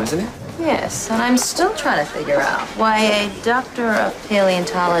first day too, isn't it? Yes, and I'm still trying to figure out why a doctor of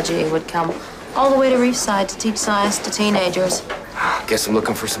paleontology would come all the way to Reefside to teach science to teenagers. Guess I'm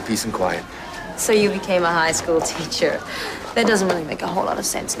looking for some peace and quiet. So you became a high school teacher. That doesn't really make a whole lot of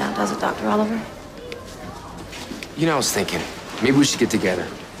sense now, does it, Dr. Oliver? You know, I was thinking, maybe we should get together.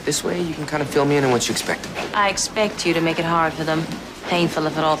 This way you can kind of fill me in on what you expect of me. I expect you to make it hard for them. Painful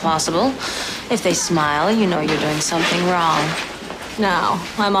if at all possible. If they smile, you know you're doing something wrong. Now,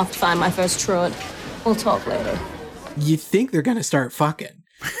 I'm off to find my first truant. We'll talk later. You think they're gonna start fucking?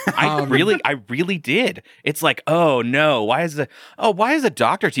 I really did. It's like, oh no, why is a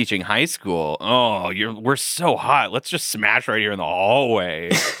doctor teaching high school? Oh, we're so hot. Let's just smash right here in the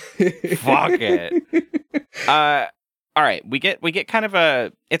hallway. Fuck it. All right, we get kind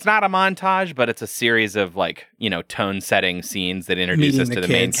of it's not a montage, but it's a series of like, you know, tone setting scenes that introduce Meeting us to the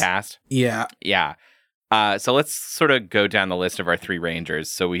main kids. cast. Yeah. Yeah. So let's sort of go down the list of our three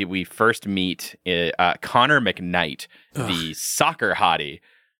Rangers. So we first meet Connor McKnight, the soccer hottie.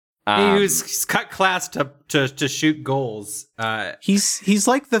 He's cut class to shoot goals. He's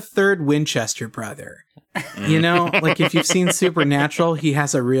like the third Winchester brother. You know, like if you've seen Supernatural, he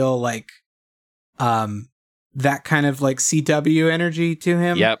has a real like that kind of like CW energy to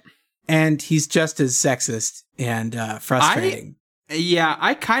him. Yep. And he's just as sexist and frustrating.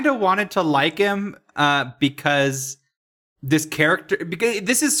 I kind of wanted to like him because this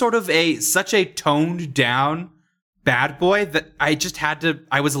is sort of such a toned down bad boy that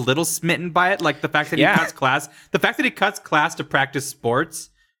I was a little smitten by it. Like the fact that he cuts class to practice sports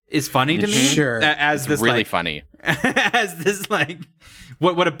is funny to me. Sure. It's this really like, funny. As this like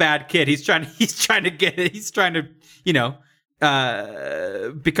what a bad kid. He's trying to, you know,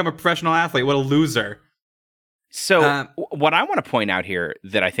 become a professional athlete. What a loser. So what I want to point out here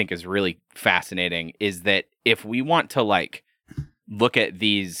that I think is really fascinating is that if we want to like look at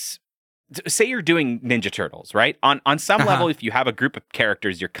these, say you're doing Ninja Turtles, right? On some level, if you have a group of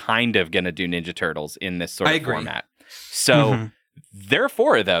characters, you're kind of going to do Ninja Turtles in this sort of format. So there are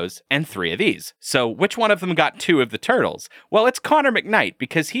 4 of those and 3 of these. So which one of them got 2 of the turtles? Well, it's Connor McKnight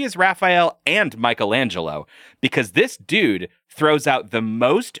because he is Raphael and Michelangelo because this dude throws out the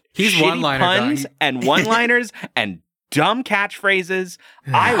most shitty one-liner puns and one-liners and dumb catchphrases.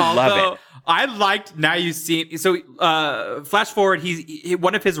 I love it. I liked now you see. So flash forward. He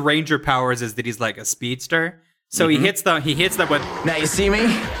one of his ranger powers is that he's like a speedster. So he hits them with. Now you see me?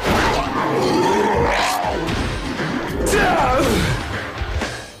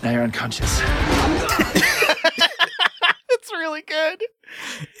 Now you're unconscious. It's really good.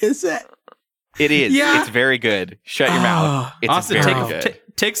 Is it? It is. Yeah. It's very good. Shut your mouth. It's Austin, very good.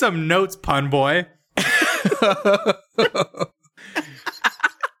 take some notes, pun boy.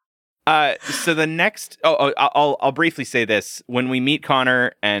 So the next, I'll briefly say this. When we meet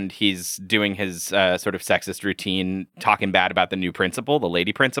Connor and he's doing his sort of sexist routine, talking bad about the new principal, the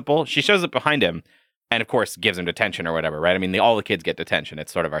lady principal, she shows up behind him and, of course, gives him detention or whatever, right? I mean, all the kids get detention.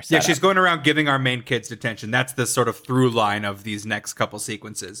 It's sort of our setup. Yeah, she's going around giving our main kids detention. That's the sort of through line of these next couple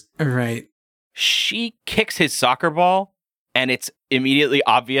sequences. Right. She kicks his soccer ball, and it's immediately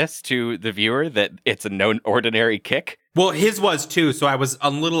obvious to the viewer that it's a no ordinary kick. Well, his was too, so I was a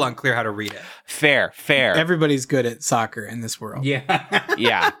little unclear how to read it. Fair. Everybody's good at soccer in this world. Yeah.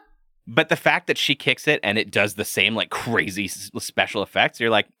 Yeah. But the fact that she kicks it and it does the same like crazy special effects, you're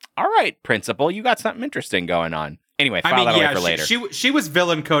like, all right, principal, you got something interesting going on. Anyway, file that away for later. She was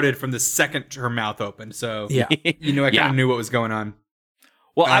villain coded from the second her mouth opened, so Yeah. I kind of knew what was going on.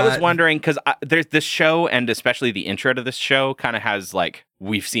 Well, I was wondering because there's this show, and especially the intro to this show kind of has like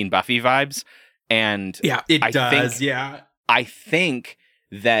we've seen Buffy vibes, and It I does. think, I think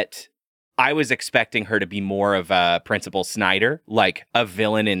that I was expecting her to be more of a Principal Snyder, like a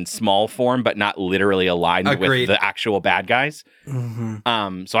villain in small form, but not literally aligned with the actual bad guys.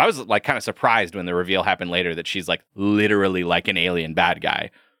 Mm-hmm. So I was like kind of surprised when the reveal happened later that she's like literally like an alien bad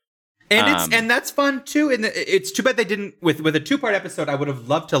guy. And that's fun too. And it's too bad they didn't with a 2-part episode. I would have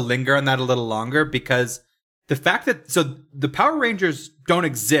loved to linger on that a little longer because the fact that the Power Rangers don't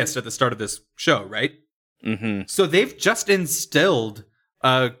exist at the start of this show, right? Mm-hmm. So they've just instilled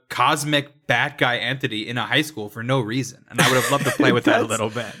a cosmic bad guy entity in a high school for no reason, and I would have loved to play with that a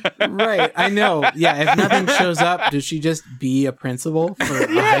little bit. Right, I know. Yeah, if nothing shows up, does she just be a principal for a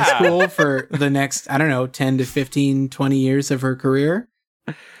high school for the next, I don't know, 10 to 15, 20 years of her career?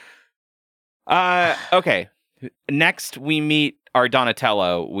 Okay. Next, we meet our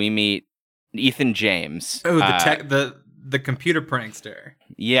Donatello. We meet Ethan James. Oh, the computer prankster.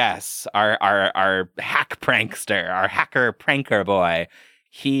 Yes, our hack prankster, our hacker pranker boy.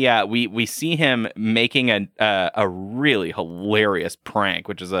 He we see him making a really hilarious prank,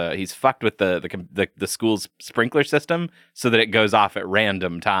 which is he's fucked with the school's sprinkler system so that it goes off at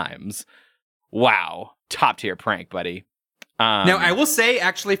random times. Wow, top tier prank, buddy. Now, I will say,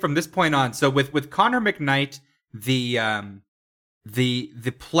 actually, from this point on, so with Connor McKnight, the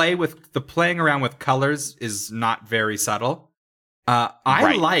playing around with colors is not very subtle.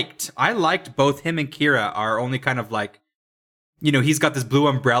 I liked both him and Kira are only kind of like, he's got this blue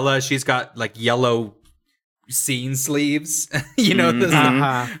umbrella, she's got like yellow scene sleeves.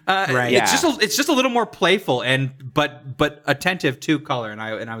 Right. It's just a little more playful but attentive to color, and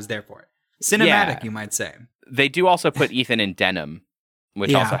I was there for it. Cinematic, you might say. They do also put Ethan in denim,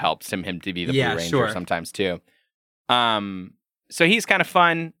 which also helps him to be the Blue Ranger sometimes too. So he's kind of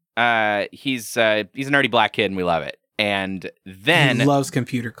fun. He's a nerdy black kid, and we love it. And then he loves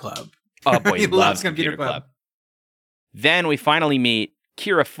Computer Club. Oh boy, he loves Computer Club. Then we finally meet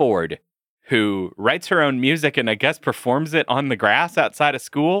Kira Ford, who writes her own music and I guess performs it on the grass outside of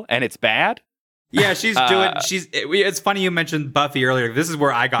school, and it's bad. Yeah, it's funny you mentioned Buffy earlier. This is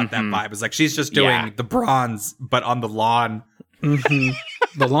where I got that vibe. It's like she's just doing the bronze, but on the lawn. Mm-hmm.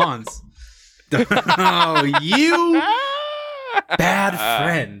 The lawns. Oh, you bad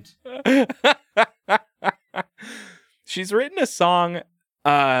friend. She's written a song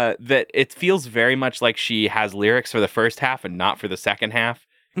that it feels very much like she has lyrics for the first half and not for the second half.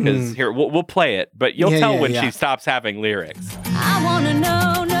 Because here, we'll play it, but you'll tell when she stops having lyrics. I want to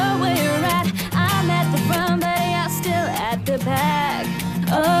know where you're at. I'm at the front, but you're still at the back.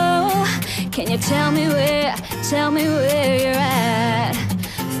 Oh, can you tell me where you're at?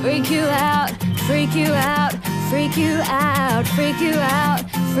 Freak you out, freak you out, freak you out, freak you out,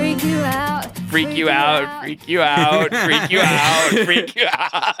 freak you out. Freak you out, freak you out, freak you out, freak you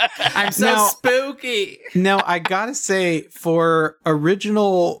out. I'm so spooky. Now, I gotta say, for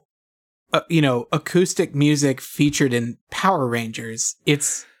original, acoustic music featured in Power Rangers,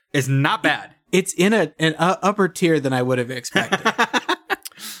 it's not bad. It's in an upper tier than I would have expected.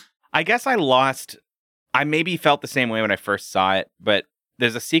 I guess I maybe felt the same way when I first saw it, but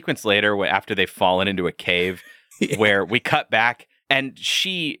there's a sequence later where after they've fallen into a cave where we cut back and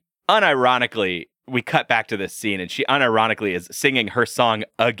we cut back to this scene and she unironically is singing her song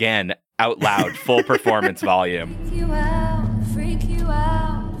again out loud, full performance volume. Freak you out, freak you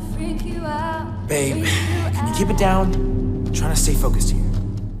out, freak you out. Babe, can you keep it down? I'm trying to stay focused here.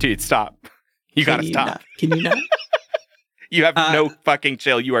 Dude, stop. You gotta stop. Can you not? You have no fucking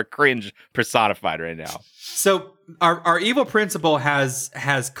chill. You are cringe personified right now. So our evil principal has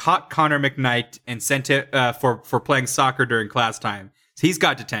caught Connor McKnight and sent him for playing soccer during class time. So he's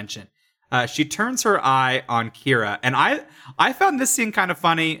got detention. She turns her eye on Kira, and I found this scene kind of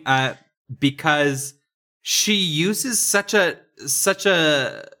funny because she uses such a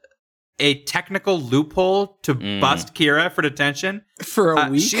technical loophole to bust Kira for detention for a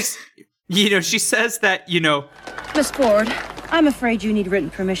week. She says that Miss Ford, I'm afraid you need written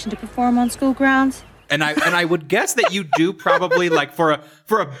permission to perform on school grounds. And I would guess that you do probably like for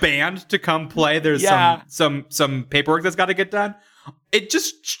a band to come play. There's some paperwork that's got to get done. It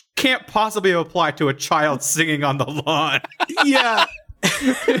just can't possibly apply to a child singing on the lawn. Yeah.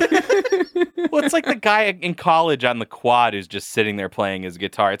 Well, it's like the guy in college on the quad who's just sitting there playing his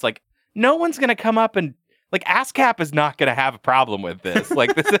guitar. It's like, no one's going to come up and, like, ASCAP is not going to have a problem with this.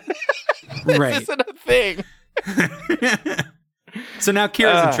 Like, this Right. isn't a thing. So now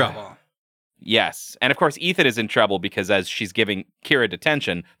Kira's in trouble. Yes. And of course, Ethan is in trouble because as she's giving Kira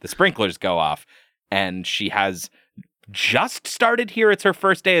detention, the sprinklers go off. And she has just started here. It's her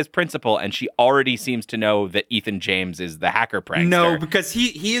first day as principal. And she already seems to know that Ethan James is the hacker prankster. No, because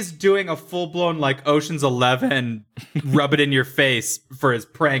he is doing a full-blown, like, Ocean's 11 rub it in your face for his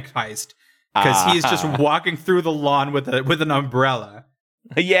prank heist. Because he's just walking through the lawn with an umbrella.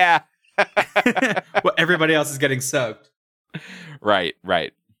 Yeah. Well, everybody else is getting soaked. Right.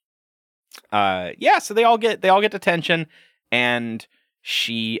 Yeah, so they all get detention, and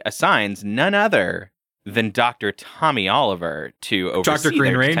she assigns none other than Dr. Tommy Oliver to oversee Dr.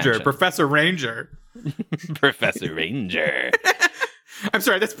 Green their Ranger, detention. Professor Ranger. Professor Ranger. I'm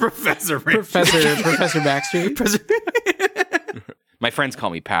sorry, that's Professor Ranger. Professor Backstreet. My friends call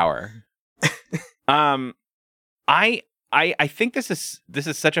me Power. I think this is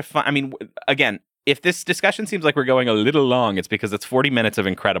such a fun. I mean, again, if this discussion seems like we're going a little long, it's because it's 40 minutes of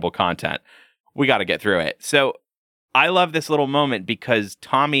incredible content. We got to get through it. So I love this little moment because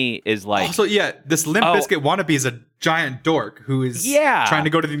Tommy is like... Also, yeah, this Limp Bizkit wannabe is a giant dork who is trying to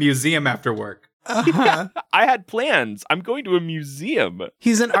go to the museum after work. Uh-huh. I had plans. I'm going to a museum.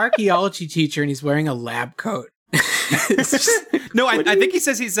 He's an archaeology teacher and he's wearing a lab coat. No, I think he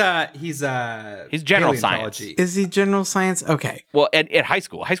says he's general science. Is he general science? Okay. Well, at high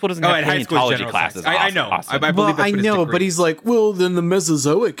school doesn't have paleontology classes. I know. Awesome. I believe that's I what his know, degree but is. he's like, well, then the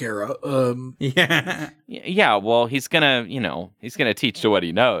Mesozoic era. Yeah. Well, he's gonna teach to what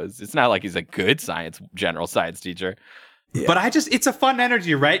he knows. It's not like he's a good general science teacher. Yeah. But it's a fun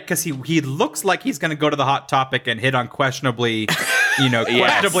energy, right? Because he looks like he's going to go to the Hot Topic and hit on questionably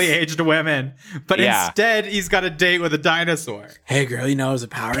aged women. But instead, he's got a date with a dinosaur. Hey, girl, you know I was a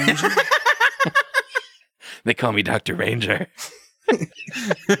Power Ranger? They call me Dr. Ranger.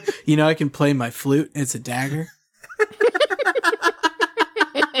 You know I can play my flute. It's a dagger.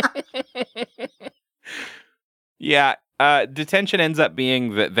 Yeah. Detention ends up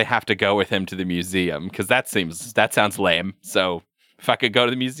being that they have to go with him to the museum because that sounds lame. So if I could go to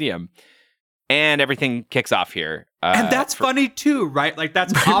the museum, and everything kicks off here, and that's funny too, right? Like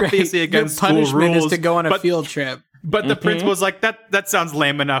that's obviously against Your punishment school rules. is to go on a field trip. But the principal's like that sounds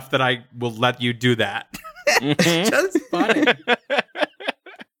lame enough that I will let you do that. Just funny.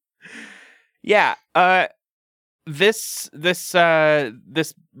 Yeah. This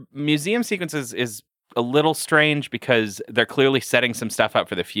museum sequence is a little strange because they're clearly setting some stuff up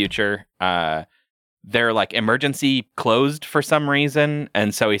for the future. They're like emergency closed for some reason,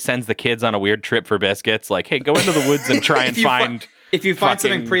 and so he sends the kids on a weird trip for biscuits. Like, hey, go into the woods and try and find. If you find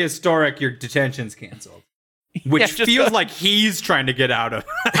something prehistoric, your detention's canceled. Which feels like he's trying to get out of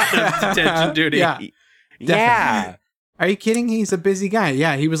detention duty. Yeah. Are you kidding? He's a busy guy.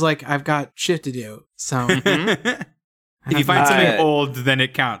 Yeah, he was like, I've got shit to do. So if you find something old, then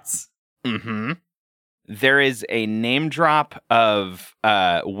it counts. Mm-hmm. There is a name drop of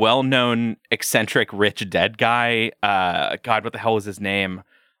well-known eccentric rich dead guy. God, what the hell was his name?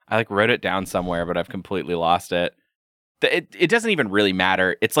 I wrote it down somewhere, but I've completely lost it. It doesn't even really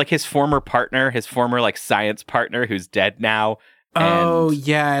matter. It's like his former partner, his former science partner who's dead now. Oh,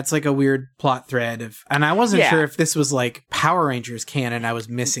 yeah, it's like a weird plot thread and I wasn't sure if this was like Power Rangers canon I was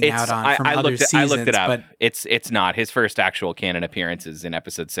missing out on from other seasons. I looked it up. But it's not. His first actual canon appearance is in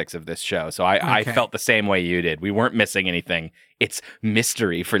episode 6 of this show. So I felt the same way you did. We weren't missing anything. It's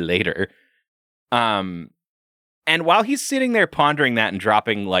mystery for later. And while he's sitting there pondering that and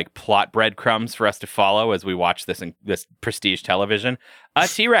dropping plot breadcrumbs for us to follow as we watch this prestige television, a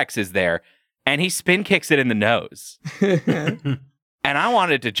T-Rex is there. And he spin kicks it in the nose. And I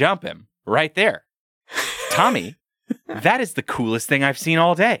wanted to jump him right there. Tommy, that is the coolest thing I've seen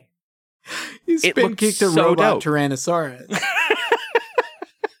all day. He spin kicked a robot Tyrannosaurus.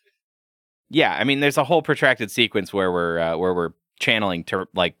 Yeah, I mean, there's a whole protracted sequence where we're channeling to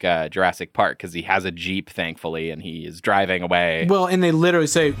Jurassic Park because he has a Jeep, thankfully, and he is driving away. Well, and they literally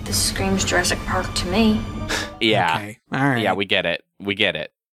say, This screams Jurassic Park to me. Yeah. Okay. All right. Yeah, we get it.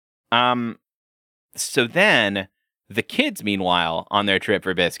 So then the kids, meanwhile, on their trip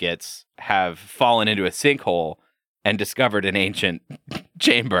for biscuits, have fallen into a sinkhole and discovered an ancient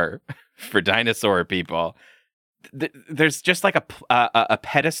chamber for dinosaur people. There's just a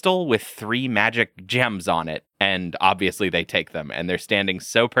pedestal with 3 magic gems on it, and obviously they take them, and they're standing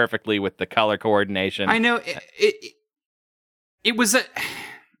so perfectly with the color coordination. I know it was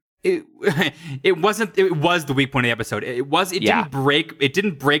it wasn't. It was the weak point of the episode. It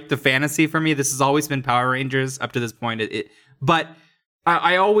didn't break the fantasy for me. This has always been Power Rangers up to this point. But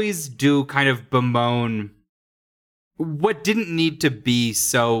I always do kind of bemoan what didn't need to be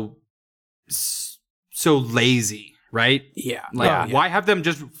so lazy, right? Yeah. Like, why have them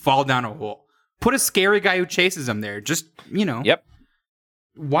just fall down a hole? Put a scary guy who chases them there. Just, Yep.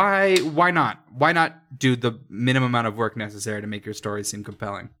 Why not? Why not do the minimum amount of work necessary to make your story seem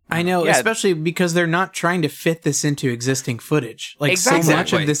compelling? I know, especially because they're not trying to fit this into existing footage. Like, so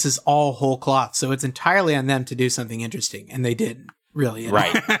much of this is all whole cloth, so it's entirely on them to do something interesting, and they didn't really.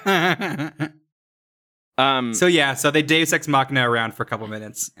 Right. So they Deus Ex Machina around for a couple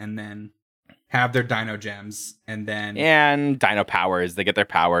minutes, and then have their Dino Gems, and Dino powers. They get their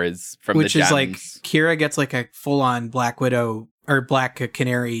powers from which the gems. is like Kira gets like a full-on Black Widow or Black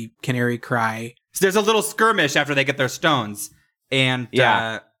Canary cry. So there's a little skirmish after they get their stones, and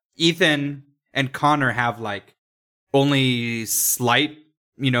Ethan and Connor have like only slight,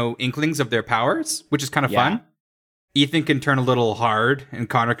 inklings of their powers, which is kind of fun. Ethan can turn a little hard, and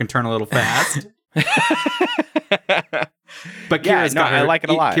Connor can turn a little fast. But Kira's got her, I like it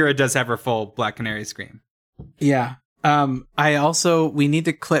a lot. Kira does have her full Black Canary scream. Yeah. We need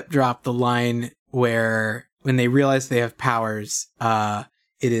to clip drop the line where when they realize they have powers, it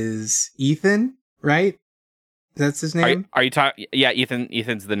is Ethan, right? That's his name? Are you talking? Yeah,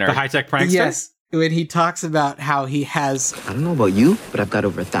 Ethan's the nerd. The high-tech prankster? Yes. When he talks about how he has... I don't know about you, but I've got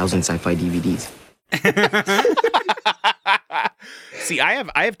over 1,000 sci-fi DVDs. See,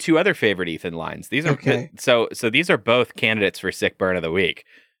 I have two other favorite Ethan lines. These are so these are both candidates for sick burn of the week.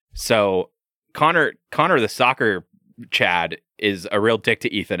 So Connor the soccer Chad is a real dick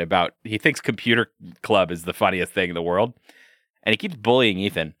to Ethan about he thinks Computer Club is the funniest thing in the world, and he keeps bullying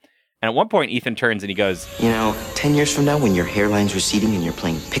Ethan. And at one point, Ethan turns and he goes, 10 years from now, when your hairline's receding and you're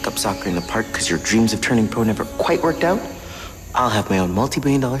playing pickup soccer in the park because your dreams of turning pro never quite worked out, I'll have my own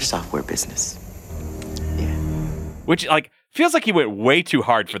multi-billion-dollar software business. Yeah. Which feels like he went way too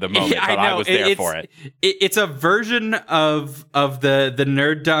hard for the moment, but I was there for it. It's a version of the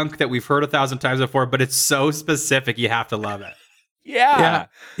nerd dunk that we've heard 1,000 times before, but it's so specific you have to love it. Yeah.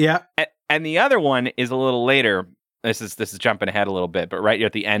 Yeah. And the other one is a little later. This is jumping ahead a little bit, but right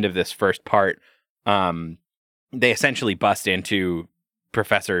at the end of this first part, they essentially bust into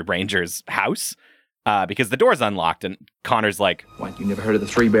Professor Ranger's house because the door's unlocked, and Connor's like, "What? You never heard of the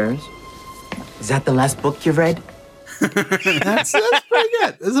Three Bears? Is that the last book you read?" That's pretty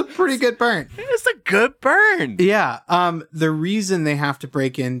good. That's a pretty good burn. It's a good burn. Yeah. The reason they have to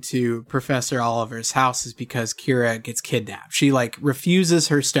break into Professor Oliver's house is because Kira gets kidnapped. She refuses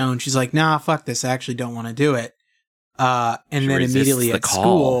her stone. She's like, "Nah, fuck this. I actually don't want to do it." And then immediately at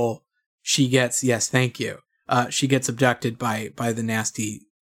school, she gets thank you. She gets abducted by the nasty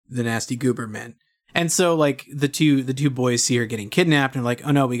Goobermen. And so the two boys see her getting kidnapped and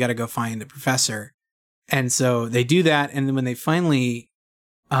oh no, we got to go find the professor. And so they do that, and then when they finally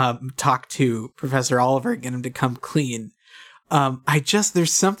talk to Professor Oliver and get him to come clean,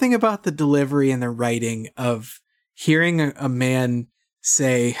 there's something about the delivery and the writing of hearing a man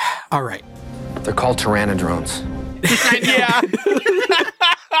say, "All right." They're called Tyrannodrones. Yeah.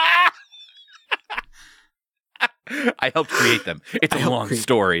 I helped create them. It's a long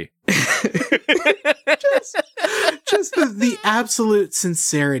story. just the absolute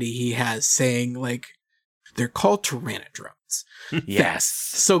sincerity he has saying they're called Tyrannodrones. Yes.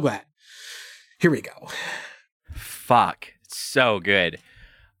 So glad. Here we go. Fuck. So good.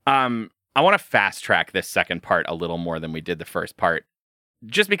 I want to fast track this second part a little more than we did the first part.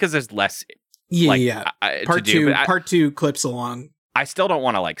 Just because there's less part to do. Part two clips along. I still don't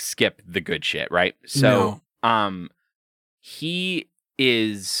want to skip the good shit, right? So he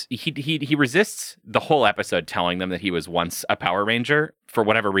resists the whole episode telling them that he was once a Power Ranger. For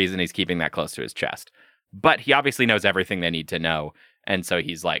whatever reason, he's keeping that close to his chest. But he obviously knows everything they need to know. And so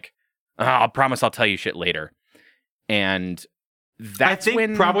he's like, I'll promise I'll tell you shit later. And that's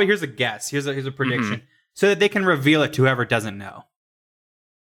probably, here's a guess. Here's a prediction. Mm-hmm. So that they can reveal it to whoever doesn't know.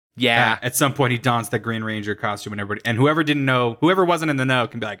 Yeah. At some point, he dons the Green Ranger costume, and whoever didn't know, whoever wasn't in the know,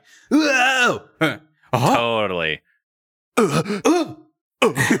 can be like, "Whoa!" Totally.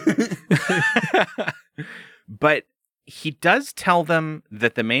 But he does tell them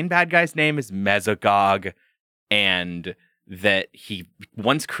that the main bad guy's name is Mesogog, and that he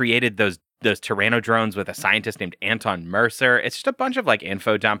once created those Tyrannodrones with a scientist named Anton Mercer. It's just a bunch of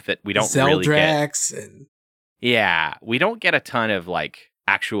info dump that we don't really get. Yeah, we don't get a ton of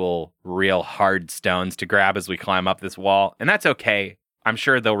actual real hard stones to grab as we climb up this wall, and that's okay. I'm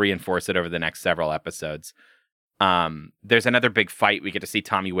sure they'll reinforce it over the next several episodes. There's another big fight. We get to see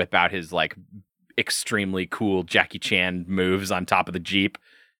Tommy whip out his like extremely cool Jackie Chan moves on top of the Jeep.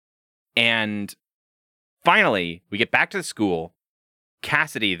 And finally, we get back to the school.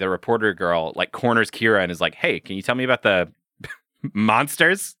 Cassidy, the reporter girl, like corners Kira and is like, "Hey, can you tell me about the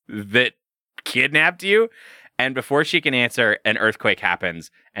monsters that kidnapped you?" And before she can answer, an earthquake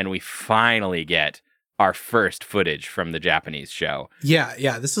happens, and we finally get our first footage from the Japanese show.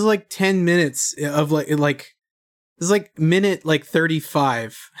 Yeah. This is like 10 minutes of like this is like minute like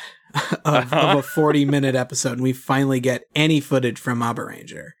 35 of a 40-minute episode, and we finally get any footage from Abba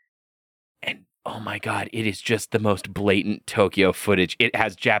Ranger. And oh my God, it is just the most blatant Tokyo footage. It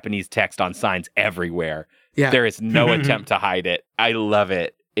has Japanese text on signs everywhere. Yeah. There is no attempt to hide it. I love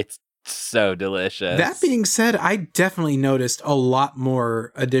it. It's so delicious. That being said, I definitely noticed a lot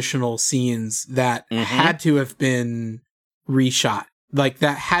more additional scenes that had to have been reshot. Like,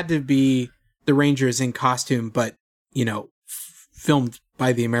 that had to be the Rangers in costume, but, you know, filmed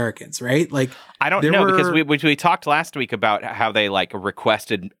by the Americans, right? Like, I don't know, because we talked last week about how they like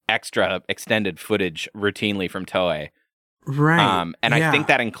requested extra extended footage routinely from Toei. Right. And I think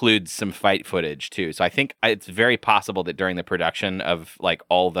that includes some fight footage too. So I think it's very possible that during the production of like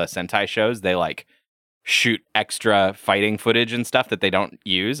all the Sentai shows, they like shoot extra fighting footage and stuff that they don't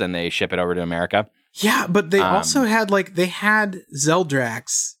use, and they ship it over to America. Yeah, but they also had like Zeltrax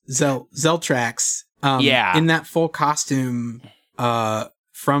in that full costume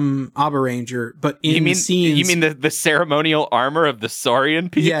from Abba Ranger, but in scenes... You mean the ceremonial armor of the Saurian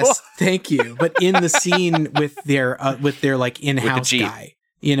people? Yes, thank you. But in the scene with their like in-house guy,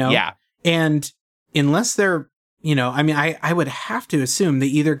 you know? Yeah. And unless they're, you know, I mean, I would have to assume they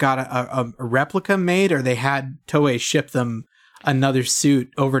either got a replica made or they had Toei ship them another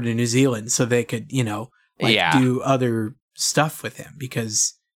suit over to New Zealand so they could, you know, like do other stuff with him,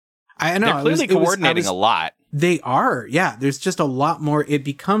 because I know they're clearly coordinating a lot. They are, yeah. There's just a lot more. It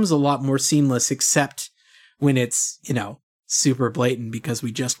becomes a lot more seamless, except when it's, you know, super blatant because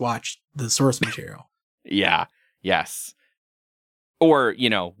we just watched the source material. Yeah. Yes. Or, you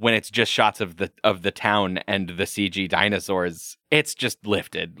know, when it's just shots of the town and the CG dinosaurs, it's just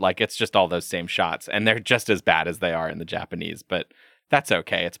lifted. Like, it's just all those same shots, and they're just as bad as they are in the Japanese, but that's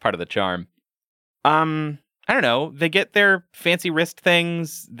okay. It's part of the charm. I don't know. They get their fancy wrist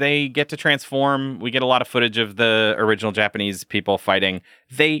things. They get to transform. We get a lot of footage of the original Japanese people fighting.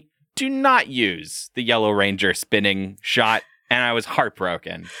 They do not use the Yellow Ranger spinning shot, and I was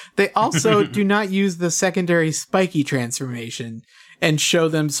heartbroken. They also do not use the secondary spiky transformation and show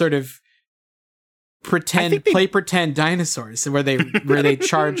them sort of pretend dinosaurs where they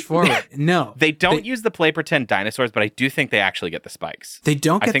charge forward. No. They don't use the play pretend dinosaurs, but I do think they actually get the spikes. They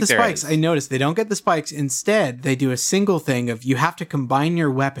don't get the spikes. I noticed they don't get the spikes. Instead, they do a single thing of you have to combine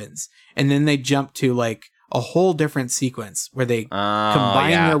your weapons, and then they jump to like a whole different sequence where they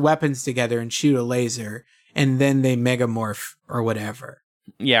combine their weapons together and shoot a laser, and then they megamorph or whatever.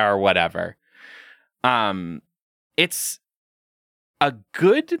 Yeah, or whatever. It's a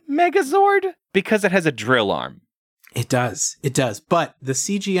good Megazord because it has a drill arm. It does. But the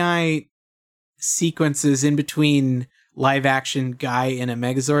CGI sequences in between live action guy in a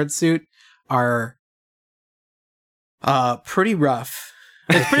Megazord suit are pretty rough.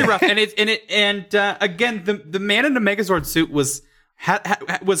 It's pretty rough, and again, the man in the Megazord suit was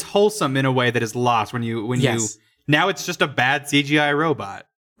wholesome in a way that is lost when you now it's just a bad CGI robot.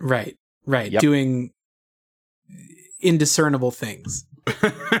 Right, yep. Doing indiscernible things.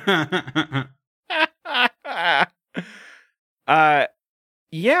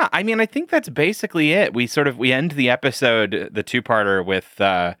 Yeah, I mean, I think that's basically it. We end the episode, the two-parter,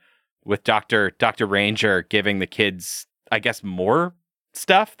 with Dr. Ranger giving the kids, I guess, more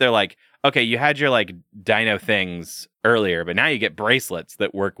stuff. They're like, okay, you had your like dino things earlier, but now you get bracelets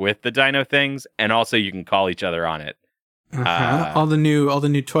that work with the dino things, and also you can call each other on it. All the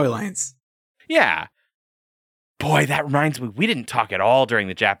new toy lines. Yeah. Boy, that reminds me, we didn't talk at all during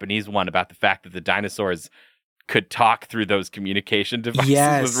the Japanese one about the fact that the dinosaurs could talk through those communication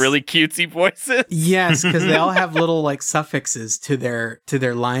devices with really cutesy voices. Yes, because they all have little like suffixes to their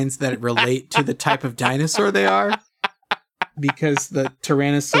lines that relate to the type of dinosaur they are. Because the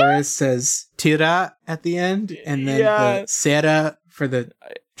Tyrannosaurus says tira at the end, and then the sera for the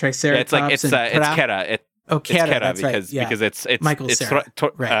Triceratops. Yeah, it's kera. Kera, that's because right. Because it's Michael it's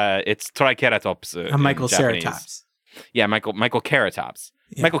Triceratops. Michael Ceratops. Yeah, Michael Caratops.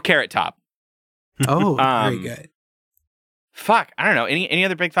 Yeah. Michael Carrot Top. Oh, very good. Fuck, I don't know. Any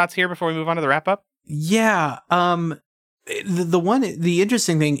other big thoughts here before we move on to the wrap up? Yeah. The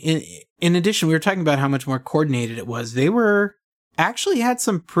interesting thing, in addition, we were talking about how much more coordinated it was. They were actually had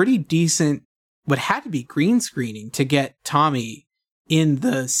some pretty decent what had to be green screening to get Tommy in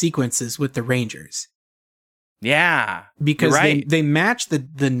the sequences with the Rangers. Yeah. Because you're right. they match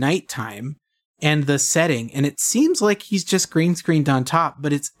the nighttime and the setting, and it seems like he's just green screened on top,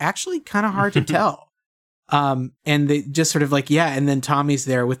 but it's actually kind of hard to tell. And they just sort of like, yeah, and then Tommy's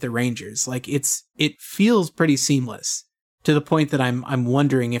there with the Rangers. Like it feels pretty seamless to the point that I'm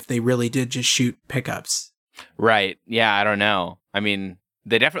wondering if they really did just shoot pickups. Right. Yeah, I don't know. I mean,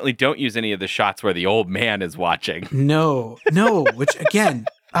 they definitely don't use any of the shots where the old man is watching. No, which again,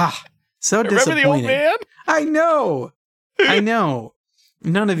 so disappointing. Remember the old man? I know.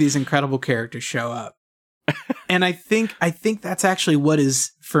 None of these incredible characters show up. And I think that's actually what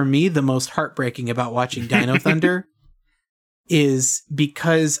is, for me, the most heartbreaking about watching Dino Thunder is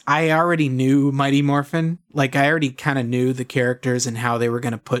because I already knew Mighty Morphin. Like, I already kind of knew the characters and how they were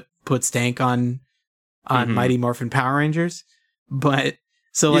going to put stank on Mighty Morphin Power Rangers. But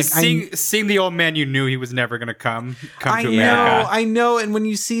so like seeing the old man, you knew he was never going to come to America. I know. And when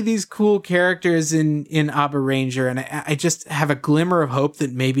you see these cool characters in Abba Ranger, and I just have a glimmer of hope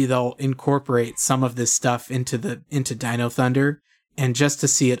that maybe they'll incorporate some of this stuff into Dino Thunder, and just to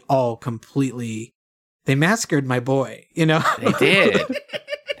see it all completely, they massacred my boy, you know? They did.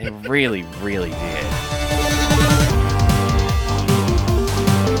 They really, really did.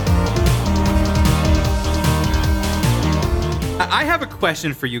 I have a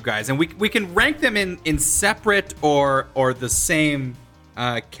question for you guys, and we can rank them in separate or the same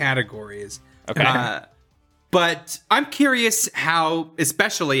categories. Okay. But I'm curious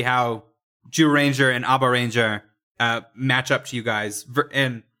especially how Zyuranger and Abba Ranger match up to you guys,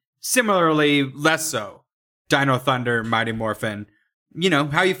 and similarly, less so, Dino Thunder, Mighty Morphin. You know,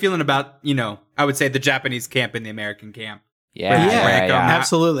 how are you feeling about, I would say the Japanese camp and the American camp? Yeah,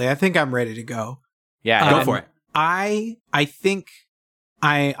 absolutely. I think I'm ready to go. Yeah, go for it. I think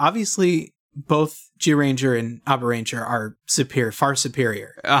obviously both Zyuranger and Abba Ranger are far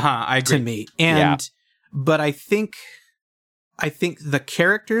superior. I agree. To me. But I think the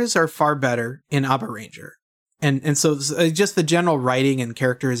characters are far better in Abba Ranger. And so just the general writing and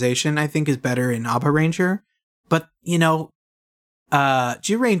characterization, I think, is better in Abba Ranger. But,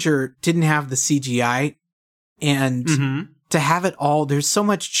 Zyuranger didn't have the CGI, and to have it all, there's so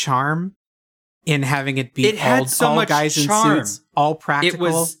much charm in having it be all guys in suits, all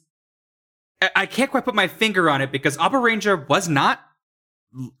practical. I can't quite put my finger on it because Abba Ranger was not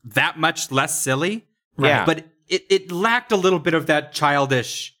that much less silly. Right. But it lacked a little bit of that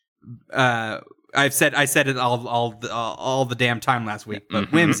childish, I said it all the damn time last week,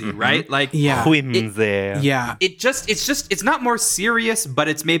 but whimsy, right? Like whimsy. It's not more serious, but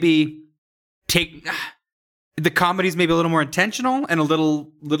it's maybe the comedy's maybe a little more intentional and a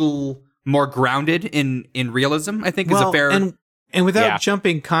little more grounded in realism, I think is a fair... And without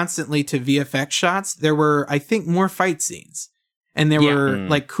jumping constantly to VFX shots, there were, I think, more fight scenes. And they were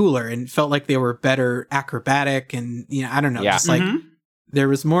like cooler and felt like they were better acrobatic and, I don't know, just like there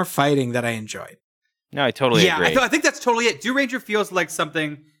was more fighting that I enjoyed. No, I totally agree. I think that's totally it. Zyuranger feels like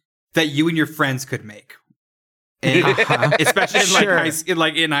something that you and your friends could make. And, especially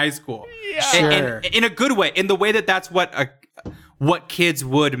in high school. Yeah. And in a good way, in the way that's what kids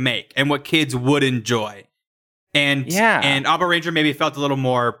would make and what kids would enjoy. And Abba Ranger maybe felt a little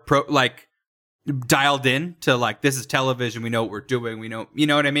more dialed in to this is television. We know what we're doing. We know, you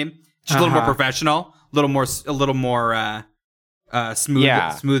know what I mean? Just a little more professional, a little more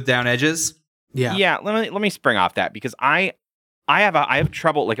smooth down edges. Yeah. Yeah. Let me spring off that because I have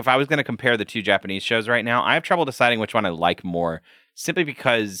trouble. Like if I was going to compare the two Japanese shows right now, I have trouble deciding which one I like more, simply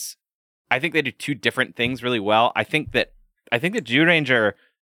because I think they do two different things really well. I think that Zyuranger,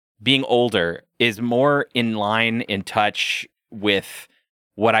 being older, is more in touch with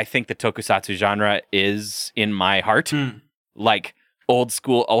what I think the tokusatsu genre is in my heart. Like old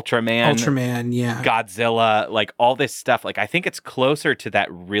school Ultraman, Godzilla, like all this stuff. Like I think it's closer to that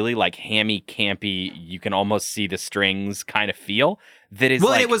really hammy, campy, you can almost see the strings kind of feel that is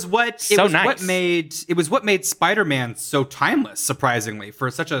it was what made Spider-Man so timeless, surprisingly, for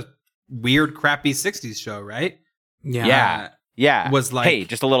such a weird, crappy 60s show, right? Yeah. Was like, hey,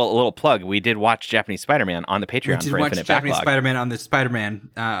 just a little plug. We did watch Japanese Spider-Man on the Patreon for Infinite Japanese Backlog. Spider-Man on the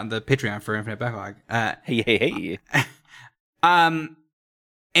Spider-Man on the Patreon for Infinite Backlog. Hey.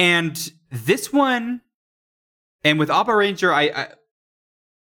 And this one, and with Abba Ranger, I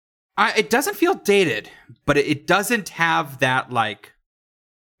it doesn't feel dated, but it doesn't have that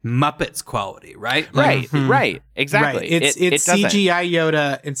Muppets quality, right? Right. Exactly. Right. It's CGI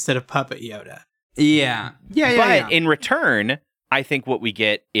Yoda instead of puppet Yoda. Yeah. But in return, I think what we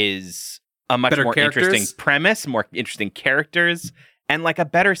get is a much Better more characters? interesting premise, more interesting characters, and like a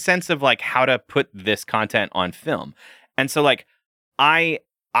better sense of like how to put this content on film. And so like I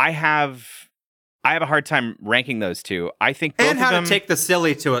have a hard time ranking those two. I think both and how of them, to take the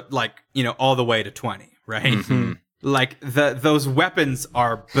silly to it, like, you know, all the way to 20, right? Mm-hmm. Like those weapons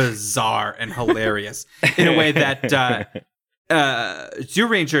are bizarre and hilarious in a way that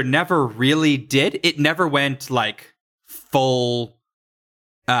Zyuranger never really did. It never went like full.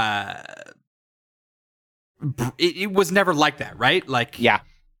 It was never like that, right? Like, yeah,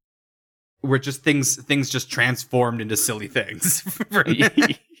 where just things just transformed into silly things.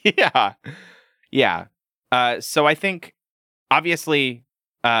 Yeah. So I think obviously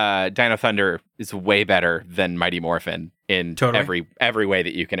Dino Thunder is way better than Mighty Morphin in every way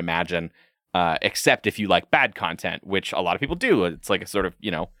that you can imagine, except if you like bad content, which a lot of people do. It's like a sort of, you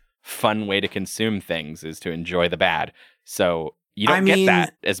know, fun way to consume things is to enjoy the bad. So you don't get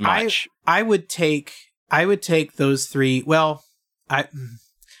that as much. I would take those three. Well, I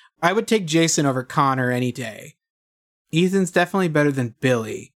would take Jason over Connor any day. Ethan's definitely better than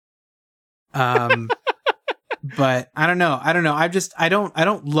Billy. But I don't know. I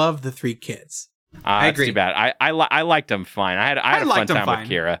don't love the three kids. I agree. Too bad. I liked them fine. I had a fun time with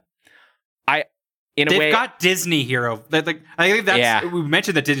Kira. They've got Disney hero. Like, I think that's we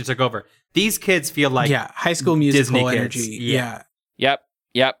mentioned that Disney took over. These kids feel like High School Musical Disney energy. Kids. Yeah.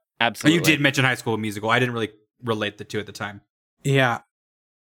 Yep. Absolutely. You did mention High School Musical. I didn't really relate the two at the time. Yeah.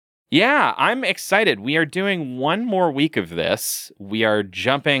 Yeah, I'm excited. We are doing one more week of this. We are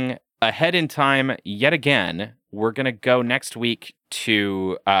jumping ahead in time yet again. We're going to go next week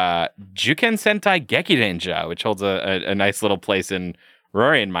to Juken Sentai Gekidenja, which holds a nice little place in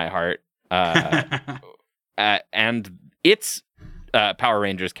Rory and my heart. And its Power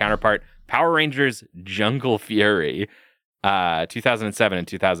Rangers counterpart, Power Rangers Jungle Fury, 2007 and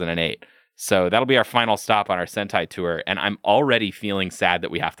 2008. So that'll be our final stop on our Sentai tour, and I'm already feeling sad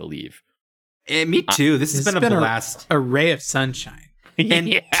that we have to leave. Me too. This has been a blast. A ray of sunshine.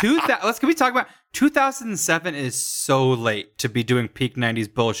 And can we talk about 2007 is so late to be doing peak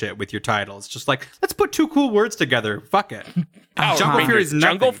 90s bullshit with your titles. Just like, let's put two cool words together. Fuck it. Jungle Fury is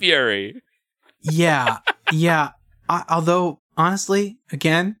Jungle Fury. Yeah. Although, honestly,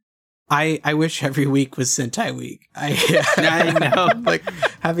 again, I wish every week was Sentai week. I know. Like,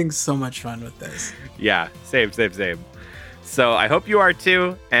 having so much fun with this. Yeah, same. So I hope you are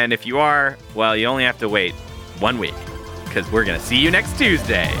too. And if you are, well, you only have to wait 1 week, because we're going to see you next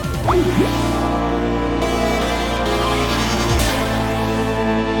Tuesday.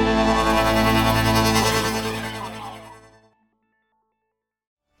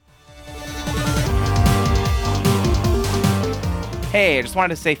 Hey, I just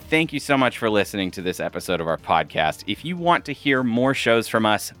wanted to say thank you so much for listening to this episode of our podcast. If you want to hear more shows from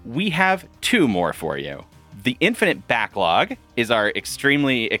us, we have 2 more for you. The Infinite Backlog is our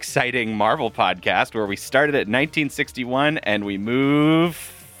extremely exciting Marvel podcast where we started at 1961 and we move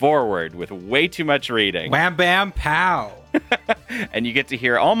forward with way too much reading. Wham, bam, pow. And you get to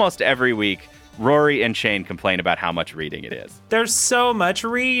hear almost every week Rory and Shane complain about how much reading it is. There's so much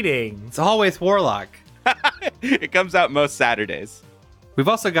reading. It's always Warlock. It comes out most Saturdays. We've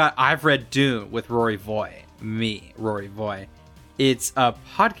also got I've Read Dune with Rory Voy. Me, Rory Voy. It's a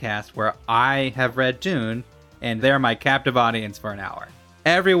podcast where I have read Dune, and they're my captive audience for an hour.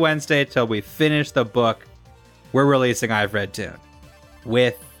 Every Wednesday till we finish the book, we're releasing I've Read Dune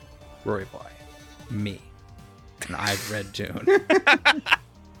with Rory Voy. Me. And I've Read Dune.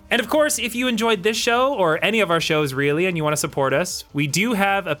 And of course, if you enjoyed this show or any of our shows really and you want to support us, we do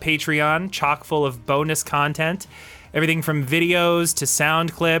have a Patreon chock full of bonus content. Everything from videos to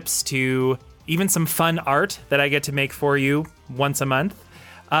sound clips to even some fun art that I get to make for you once a month.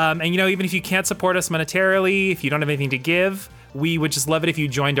 And you know, even if you can't support us monetarily, if you don't have anything to give, we would just love it if you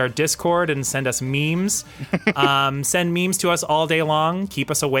joined our Discord and send us memes. Send memes to us all day long.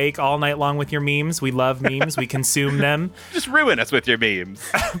 Keep us awake all night long with your memes. We love memes. We consume them. Just ruin us with your memes.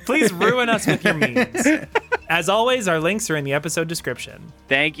 Please ruin us with your memes. As always, our links are in the episode description.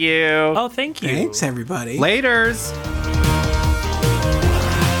 Thank you. Oh, thank you. Thanks, everybody. Laters.